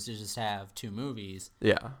initially, was to just have 2 movies.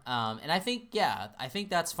 Yeah. And I think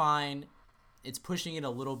that's fine. It's pushing it a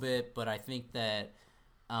little bit, but I think that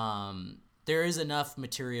there is enough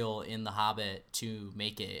material in The Hobbit to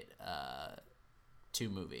make it 2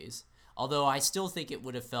 movies. Although I still think it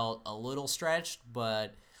would have felt a little stretched,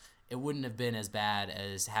 but it wouldn't have been as bad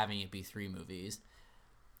as having it be 3 movies.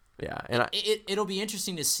 Yeah, and it'll be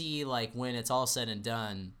interesting to see, like, when it's all said and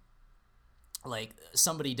done, like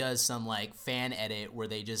somebody does some like fan edit where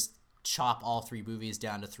they just chop all 3 movies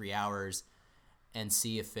down to 3 hours and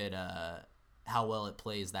see if it how well it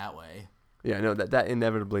plays that way. Yeah, no, that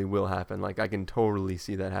inevitably will happen. Like, I can totally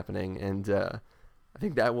see that happening, and I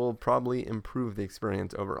think that will probably improve the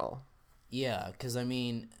experience overall. Yeah, because I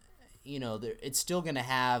mean, you know, it's still gonna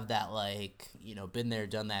have that, like, you know, been there,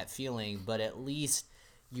 done that feeling, but at least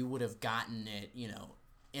you would have gotten it, you know,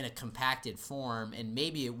 in a compacted form, and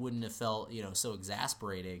maybe it wouldn't have felt, you know, so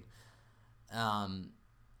exasperating. And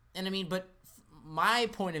I mean, but my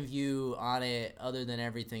point of view on it, other than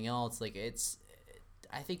everything else, like,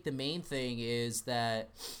 I think the main thing is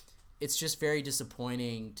that it's just very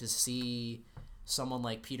disappointing to see someone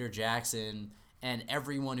like Peter Jackson and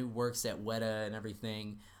everyone who works at Weta and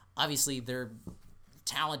everything. Obviously, they're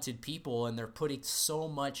talented people, and they're putting so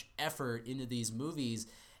much effort into these movies,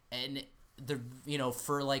 and they're, you know,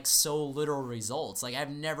 for like so little results. Like, I've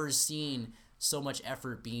never seen so much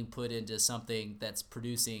effort being put into something that's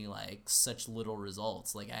producing like such little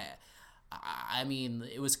results. Like, I mean,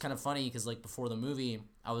 it was kind of funny because like before the movie,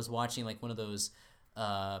 I was watching like one of those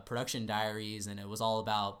production diaries, and it was all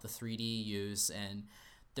about the 3D use, and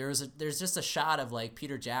there's just a shot of like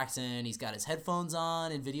Peter Jackson. He's got his headphones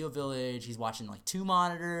on in Video Village. He's watching like 2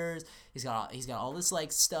 monitors. He's got all this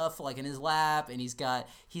like stuff like in his lap, and he's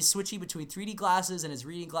switching between 3D glasses and his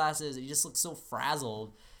reading glasses, and he just looks so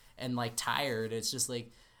frazzled and like tired. It's just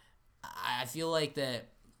like, I feel like that,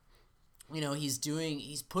 you know, he's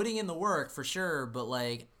putting in the work for sure, but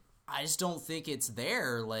like I just don't think it's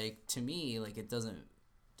there. Like, to me, like it doesn't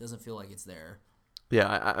feel like it's there. Yeah,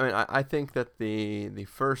 I mean, I think that the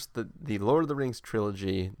Lord of the Rings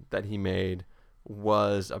trilogy that he made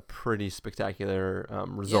was a pretty spectacular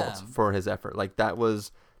result for his effort. Like,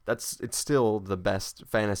 it's still the best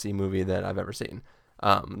fantasy movie that I've ever seen.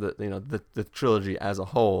 The trilogy as a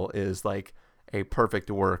whole is like a perfect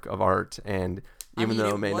work of art, and even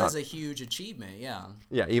though it was a huge achievement,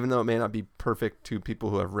 even though it may not be perfect to people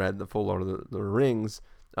who have read the full Lord of the Rings.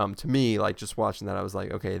 To me, like, just watching that, I was like,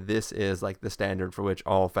 okay, this is like the standard for which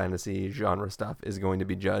all fantasy genre stuff is going to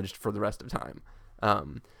be judged for the rest of time.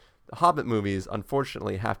 The Hobbit movies,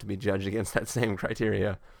 unfortunately, have to be judged against that same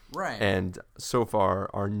criteria, right? And so far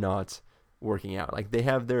are not working out. Like, they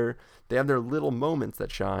have their little moments that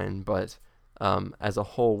shine, but as a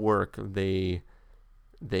whole work, they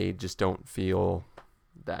just don't feel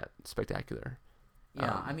that spectacular.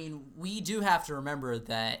 Yeah, I mean, we do have to remember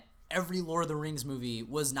that every Lord of the Rings movie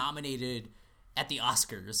was nominated at the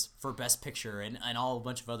Oscars for Best Picture and all a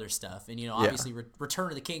bunch of other stuff. And, you know, obviously Return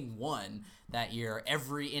of the King won that year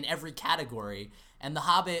in every category. And The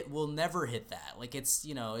Hobbit will never hit that. Like, it's,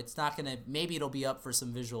 you know, it's not going to, maybe it'll be up for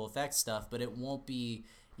some visual effects stuff, but it won't be,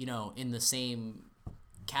 you know, in the same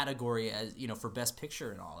category as, you know, for Best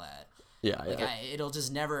Picture and all that. Yeah. Like, it'll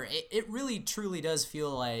just never, it really truly does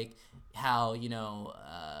feel like how, you know,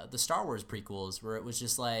 the Star Wars prequels, where it was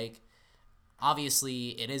just like, obviously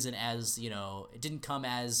it isn't as, you know, it didn't come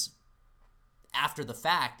as after the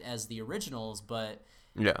fact as the originals, but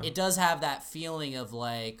it does have that feeling of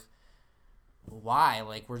like, why?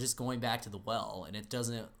 Like, we're just going back to the well, and it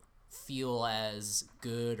doesn't feel as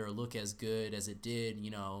good or look as good as it did,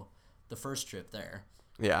 you know, the first trip there.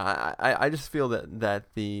 Yeah, I just feel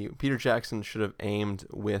that the Peter Jackson should have aimed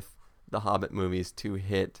with the Hobbit movies to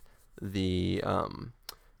hit the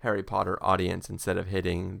Harry Potter audience instead of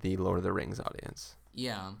hitting the Lord of the Rings audience.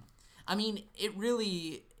 Yeah. I mean, it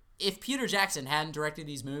really, if Peter Jackson hadn't directed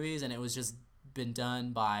these movies and it was just been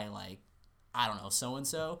done by, like, I don't know,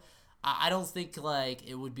 so-and-so, I don't think, like,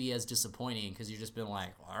 it would be as disappointing, because you've just been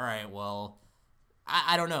like, all right, well,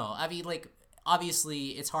 I don't know. I mean, like, obviously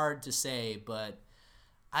it's hard to say, but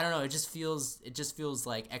I don't know. It just feels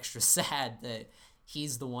like extra sad that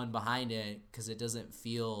he's the one behind it, because it doesn't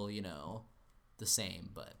feel, you know, the same.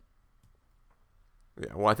 But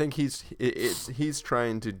yeah, well, I think he's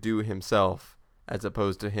trying to do himself as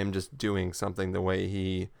opposed to him just doing something the way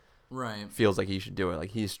he feels like he should do it.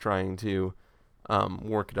 Like, he's trying to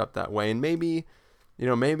work it up that way, and maybe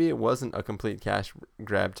it wasn't a complete cash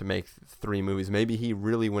grab to make 3 movies. Maybe he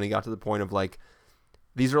really, when he got to the point of like,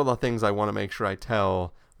 these are all the things I want to make sure I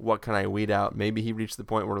tell, what can I weed out? Maybe he reached the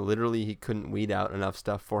point where literally he couldn't weed out enough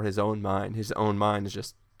stuff for his own mind. His own mind is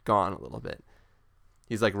just gone a little bit.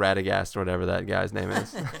 He's like Radagast or whatever that guy's name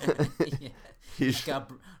is. Yeah. He's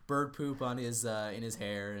got bird poop on his in his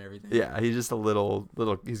hair and everything. Yeah, he's just a little.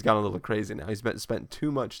 He's gone a little crazy now. He's spent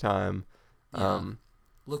too much time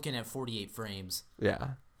looking at 48 frames. Yeah.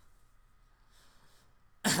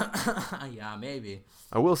 Yeah, maybe.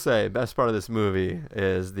 I will say, best part of this movie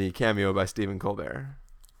is the cameo by Stephen Colbert.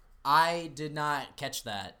 I did not catch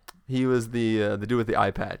that. He was the dude with the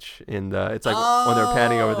eye patch in the. It's like when they're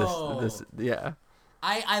panning over this. Yeah.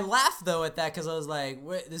 I laughed though at that, because I was like,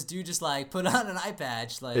 this dude just like put on an eye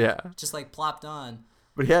patch, like just like plopped on.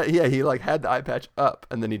 But he like had the eye patch up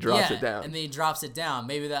and then he drops it down. And then he drops it down.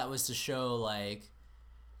 Maybe that was to show like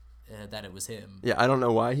that it was him. Yeah, I don't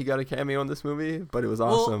know why he got a cameo in this movie, but it was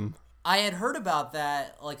awesome. Well, I had heard about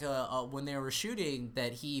that like when they were shooting,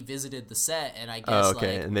 that he visited the set, and I guess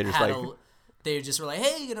and they just they just were like,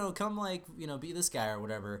 hey, you know, come like, you know, be this guy or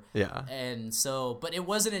whatever. Yeah. And so, but it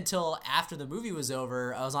wasn't until after the movie was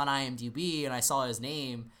over, I was on IMDb and I saw his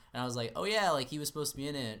name and I was like, oh yeah, like he was supposed to be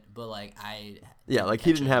in it, but like he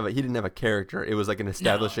didn't have a character. It was like an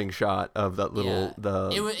establishing shot of that little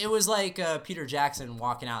It was like Peter Jackson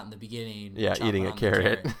walking out in the beginning. Yeah, eating a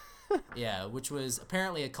carrot. Yeah, which was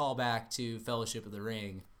apparently a callback to Fellowship of the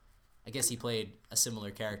Ring. I guess he played a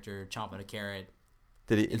similar character, chomping a carrot.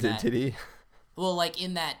 Did he? Did he? Well, like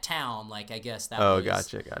in that town, like I guess that. Oh, was,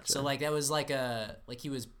 gotcha. So like that was like he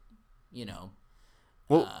was,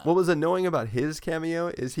 Well, what was annoying about his cameo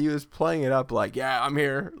is he was playing it up like, yeah, I'm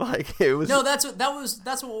here. Like it was. No, that's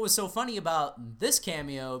what was so funny about this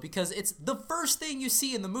cameo, because it's the first thing you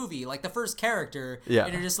see in the movie, like the first character. Yeah.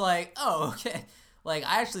 And you're just like, oh, okay. Like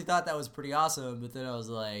I actually thought that was pretty awesome, but then I was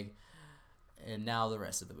like, and now the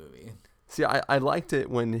rest of the movie. See, I liked it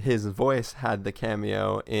when his voice had the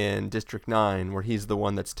cameo in District 9, where he's the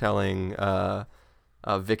one that's telling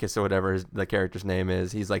Vicus or whatever the character's name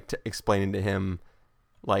is. He's like explaining to him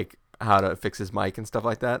like how to fix his mic and stuff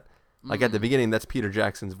like that. Like at the beginning, that's Peter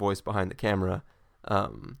Jackson's voice behind the camera.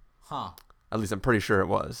 At least I'm pretty sure it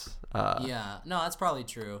was. Yeah, no, that's probably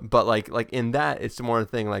true. But like in that, it's more a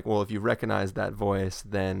thing like, well, if you recognize that voice,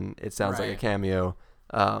 then it sounds like a cameo.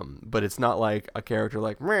 But it's not like a character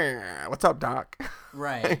like, what's up, Doc?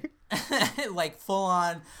 Right. Like full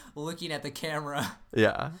on looking at the camera.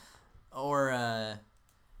 Yeah. Or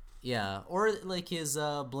like his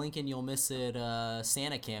blink and you'll miss it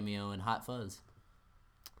Santa cameo in Hot Fuzz.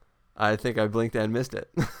 I think I blinked and missed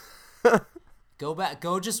it.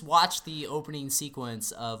 Go just watch the opening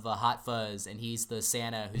sequence of Hot Fuzz, and he's the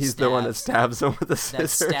Santa who he's the one that stabs him with the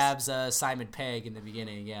scissors. That stabs Simon Pegg in the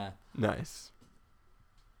beginning, yeah. Nice.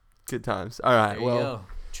 Good times. All right, There you go.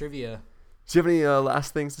 Trivia. Do you have any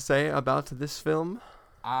last things to say about this film?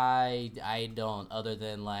 I don't, other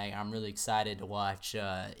than like I'm really excited to watch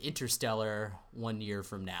Interstellar 1 year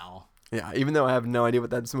from now. Yeah, even though I have no idea what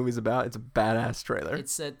that movie's about, it's a badass trailer.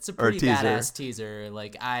 It's a pretty badass teaser.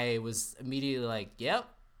 Like I was immediately like, yep,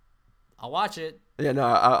 I'll watch it. Yeah, no,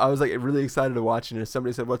 I was like really excited to watch it. And if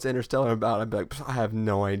somebody said, "What's Interstellar about?" I'd be like, I have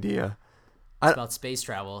no idea. It's about space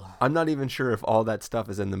travel. I'm not even sure if all that stuff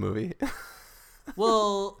is in the movie.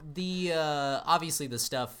 Well, the obviously the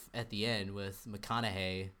stuff at the end with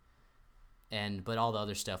McConaughey, but all the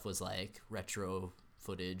other stuff was like retro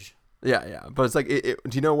footage. Yeah, but it's like, do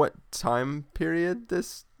you know what time period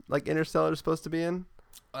this like Interstellar is supposed to be in?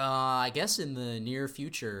 I guess in the near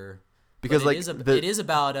future, because like it is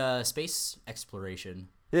about space exploration.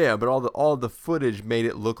 Yeah, but all the footage made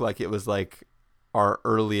it look like it was like our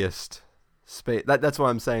earliest space. That's what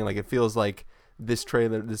I'm saying. Like it feels like this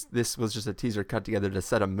trailer, this was just a teaser cut together to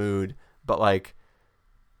set a mood. But like,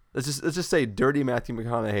 let's just say dirty Matthew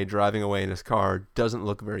McConaughey driving away in his car doesn't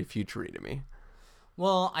look very future-y to me.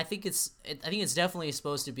 Well, I think it's definitely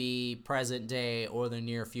supposed to be present day or the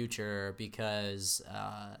near future, because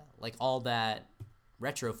like all that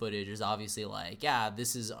retro footage is obviously like, yeah,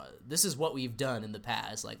 this is what we've done in the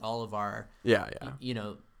past, like all of our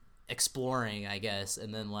exploring, I guess,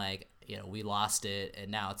 and then like we lost it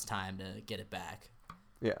and now it's time to get it back.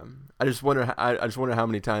 Yeah, I just wonder how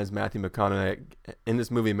many times Matthew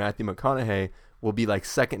McConaughey will be like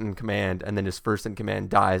second in command, and then his first in command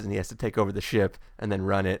dies, and he has to take over the ship and then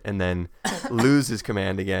run it, and then lose his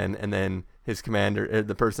command again, and then his commander,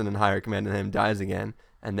 the person in higher command than him, dies again,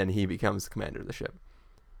 and then he becomes the commander of the ship.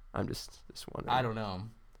 I'm just wondering. I don't know.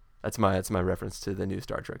 That's my reference to the new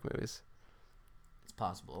Star Trek movies. It's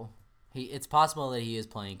possible. It's possible that he is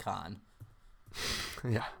playing Khan.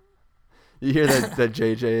 Yeah. You hear that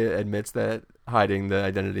JJ admits that hiding the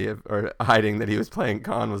identity or hiding that he was playing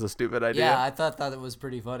Khan was a stupid idea. Yeah, I thought it was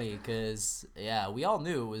pretty funny because, yeah, we all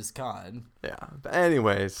knew it was Khan. Yeah, but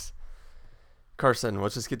anyways, Carson,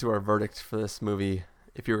 let's just get to our verdict for this movie.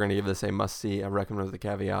 If you were going to give this a must-see, a recommend with a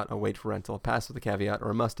caveat, a wait for rental, a pass with a caveat, or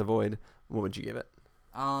a must-avoid, what would you give it?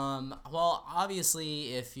 Well,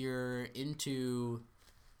 obviously, if you're into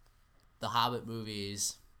the Hobbit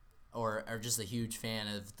movies, or are just a huge fan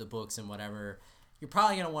of the books and whatever, you're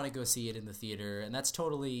probably going to want to go see it in the theater, and that's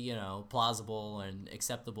totally, plausible and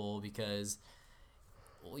acceptable because,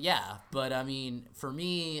 well, yeah, but I mean, for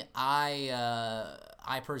me, I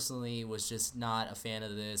personally was just not a fan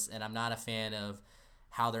of this, and I'm not a fan of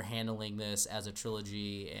how they're handling this as a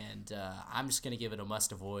trilogy, and I'm just going to give it a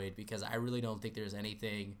must avoid because I really don't think there's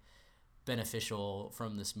anything beneficial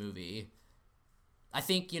from this movie. I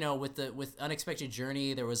think, with Unexpected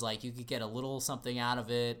Journey, there was like, you could get a little something out of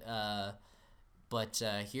it. But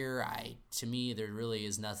here, to me, there really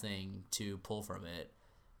is nothing to pull from it.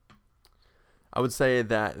 I would say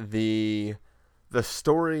that the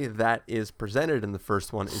story that is presented in the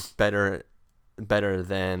first one is better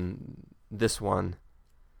than this one.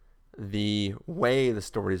 The way the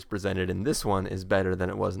story is presented in this one is better than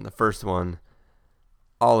it was in the first one.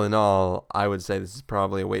 All in all, I would say this is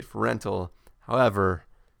probably a wait for rental. However,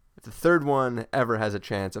 if the third one ever has a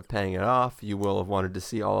chance of paying it off, you will have wanted to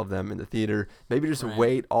see all of them in the theater. Maybe just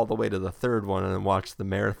wait all the way to the third one and then watch the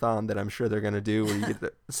marathon that I'm sure they're going to do where you get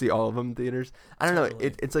to see all of them in theaters. I don't know.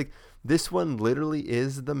 It's like this one literally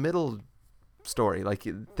is the middle story. Like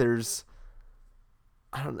there's,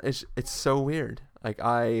 I don't know. It's so weird. Like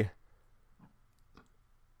it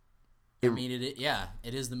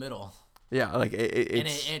is the middle. Yeah, like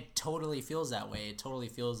it totally feels that way. It totally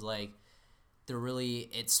feels like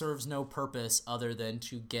it serves no purpose other than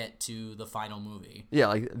to get to the final movie. Yeah,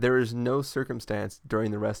 like there is no circumstance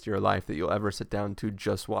during the rest of your life that you'll ever sit down to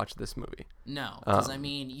just watch this movie. No, because I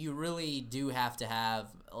mean, you really do have to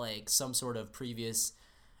have like some sort of previous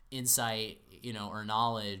insight, or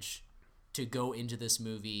knowledge to go into this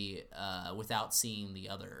movie without seeing the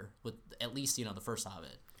other, with at least the first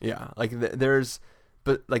Hobbit. Yeah, like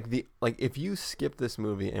but if you skip this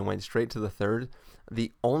movie and went straight to the third,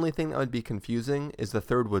 the only thing that would be confusing is the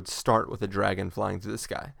third would start with a dragon flying through the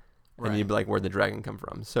sky, and you'd be like, "Where'd the dragon come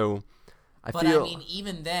from?" So, I mean,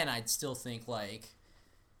 even then, I'd still think like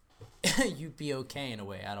you'd be okay in a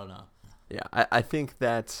way. I don't know. Yeah, I think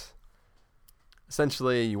that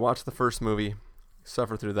essentially you watch the first movie,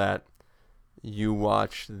 suffer through that, you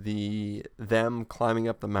watch them climbing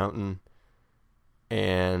up the mountain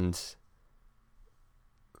and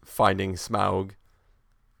finding Smaug,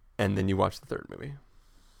 and then you watch the third movie.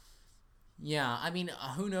 Yeah, I mean,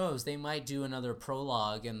 who knows? They might do another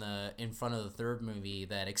prologue in front of the third movie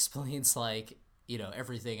that explains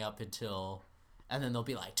everything up until, and then they'll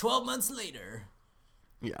be like 12 months later.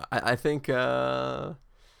 Yeah, I think I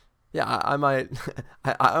might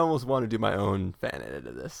I almost want to do my own fan edit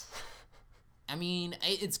of this. I mean,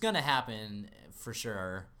 it's gonna happen for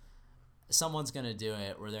sure. Someone's gonna do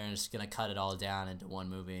it where they're just gonna cut it all down into one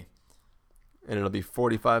movie, and it'll be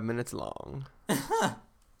 45 minutes long.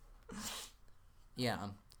 Yeah.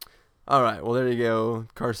 All right. Well, there you go.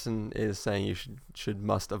 Carson is saying you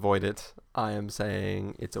must avoid it. I am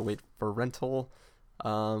saying it's a wait for rental.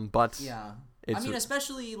 But yeah, I mean,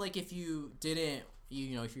 especially like if you didn't,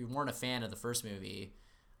 if you weren't a fan of the first movie,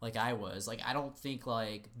 like I was, like I don't think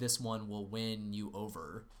like this one will win you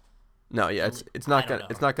over. No, yeah, it's not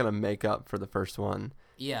gonna make up for the first one.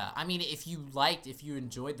 Yeah, I mean, if you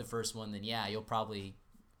enjoyed the first one, then yeah, you'll probably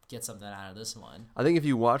get something out of this one. I think if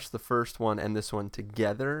you watch the first one and this one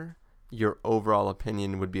together, your overall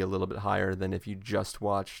opinion would be a little bit higher than if you just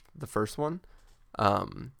watched the first one.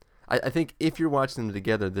 I think if you're watching them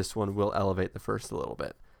together, this one will elevate the first a little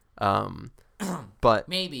bit. But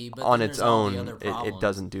maybe, but on its own, it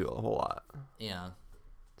doesn't do a whole lot. Yeah.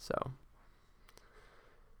 So.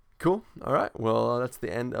 Cool. All right. Well, that's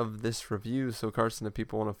the end of this review. So, Carson, if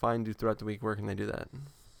people want to find you throughout the week, where can they do that?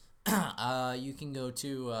 You can go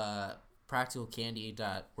to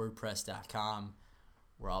practicalcandy.wordpress.com,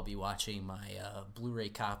 where I'll be watching my Blu-ray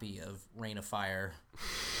copy of Reign of Fire.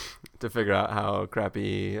 To figure out how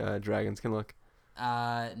crappy dragons can look?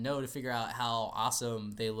 No, to figure out how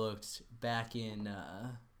awesome they looked back in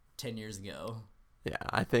 10 years ago. Yeah,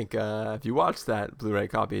 I think if you watch that Blu-ray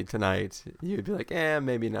copy tonight, you'd be like,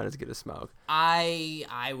 maybe not as good as Smaug.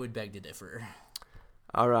 I would beg to differ.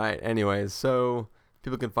 All right. Anyways, so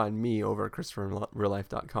people can find me over at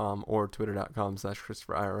ChristopherInRealLife.com or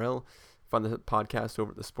Twitter.com/ChristopherIRL. Find the podcast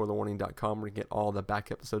over at thespoilerwarning.com where you get all the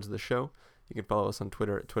back episodes of the show. You can follow us on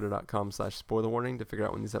Twitter at twitter.com/spoilerwarning to figure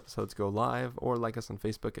out when these episodes go live, or like us on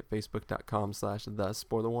Facebook at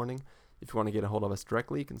facebook.com/thespoilerwarning. If you want to get a hold of us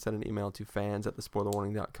directly, you can send an email to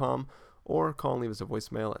fans@thespoilerwarning.com or call and leave us a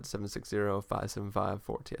voicemail at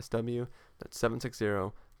 760-575-4TSW. That's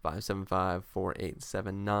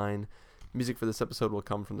 760-575-4879. Music for this episode will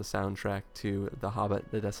come from the soundtrack to The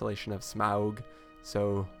Hobbit, The Desolation of Smaug.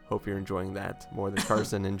 So, hope you're enjoying that more than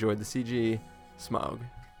Carson enjoyed the CG Smaug.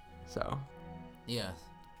 So, yeah.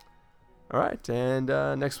 All right, and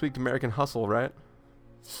next week, American Hustle, right?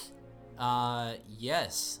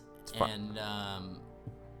 Yes. And,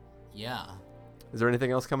 yeah. Is there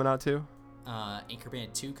anything else coming out, too?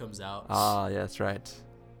 Anchorman 2 comes out. Ah, yeah, that's right.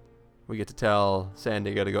 We get to tell San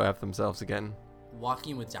Diego to go F themselves again.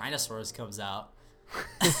 Walking with Dinosaurs comes out.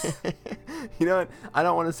 You know what? I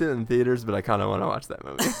don't want to see it in theaters, but I kind of want to watch that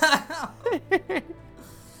movie.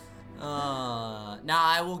 Now,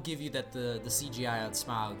 I will give you that the CGI on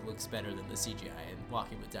Smaug looks better than the CGI in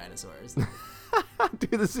Walking with Dinosaurs.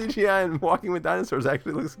 Dude, the CGI in Walking with Dinosaurs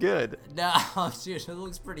actually looks good. No, dude, it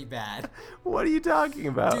looks pretty bad. What are you talking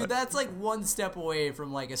about? Dude, that's like one step away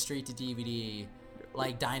from like a straight to DVD,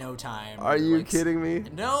 like Dino Time. Are you like, kidding me?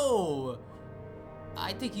 No.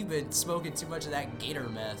 I think you've been smoking too much of that gator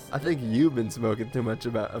meth. I think you've been smoking too much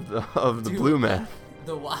of the blue meth.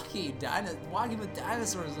 The walking with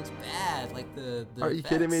dinosaurs looks bad. Like the Are you effects.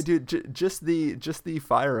 kidding me, dude? Just the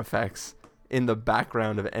fire effects in the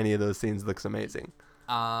background of any of those scenes looks amazing.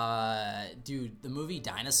 Dude, the movie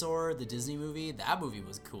Dinosaur, the Disney movie, that movie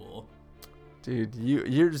was cool. Dude,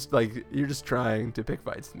 you're just trying to pick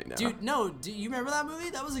fights with me now. Dude, no, do you remember that movie?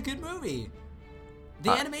 That was a good movie.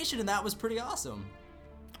 The animation in that was pretty awesome.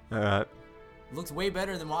 All right. Looked way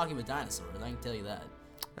better than Walking with Dinosaurs, I can tell you that.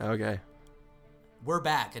 Okay. We're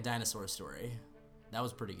Back, a dinosaur story. That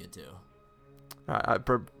was pretty good too.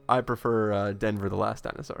 I prefer Denver the Last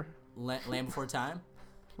Dinosaur. Land Before Time?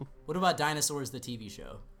 What about Dinosaurs, the TV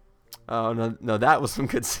show? Oh, no, that was some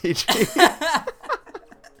good CG. I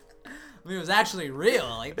mean, it was actually real.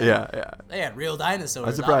 Like, Yeah. They had real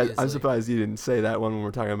dinosaurs. I'm obviously. surprised you didn't say that one when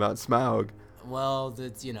we're talking about Smaug. Well, they're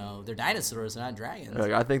dinosaurs, they're not dragons.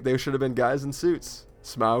 Like, I think they should have been guys in suits.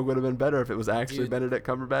 Smaug would have been better if it was actually Benedict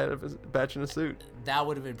Cumberbatch in a suit. That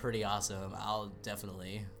would have been pretty awesome. I'll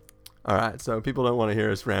definitely. All right, so people don't want to hear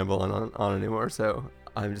us ramble on anymore, so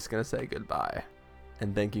I'm just going to say goodbye.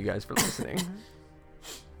 And thank you guys for listening.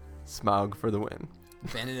 Smaug for the win.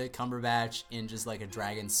 Benedict Cumberbatch in just like a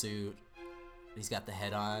dragon suit. He's got the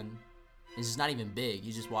head on. He's just not even big.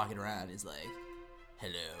 He's just walking around. He's like,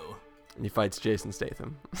 hello. And he fights Jason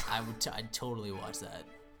Statham. I'd totally watch that.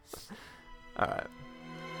 All right.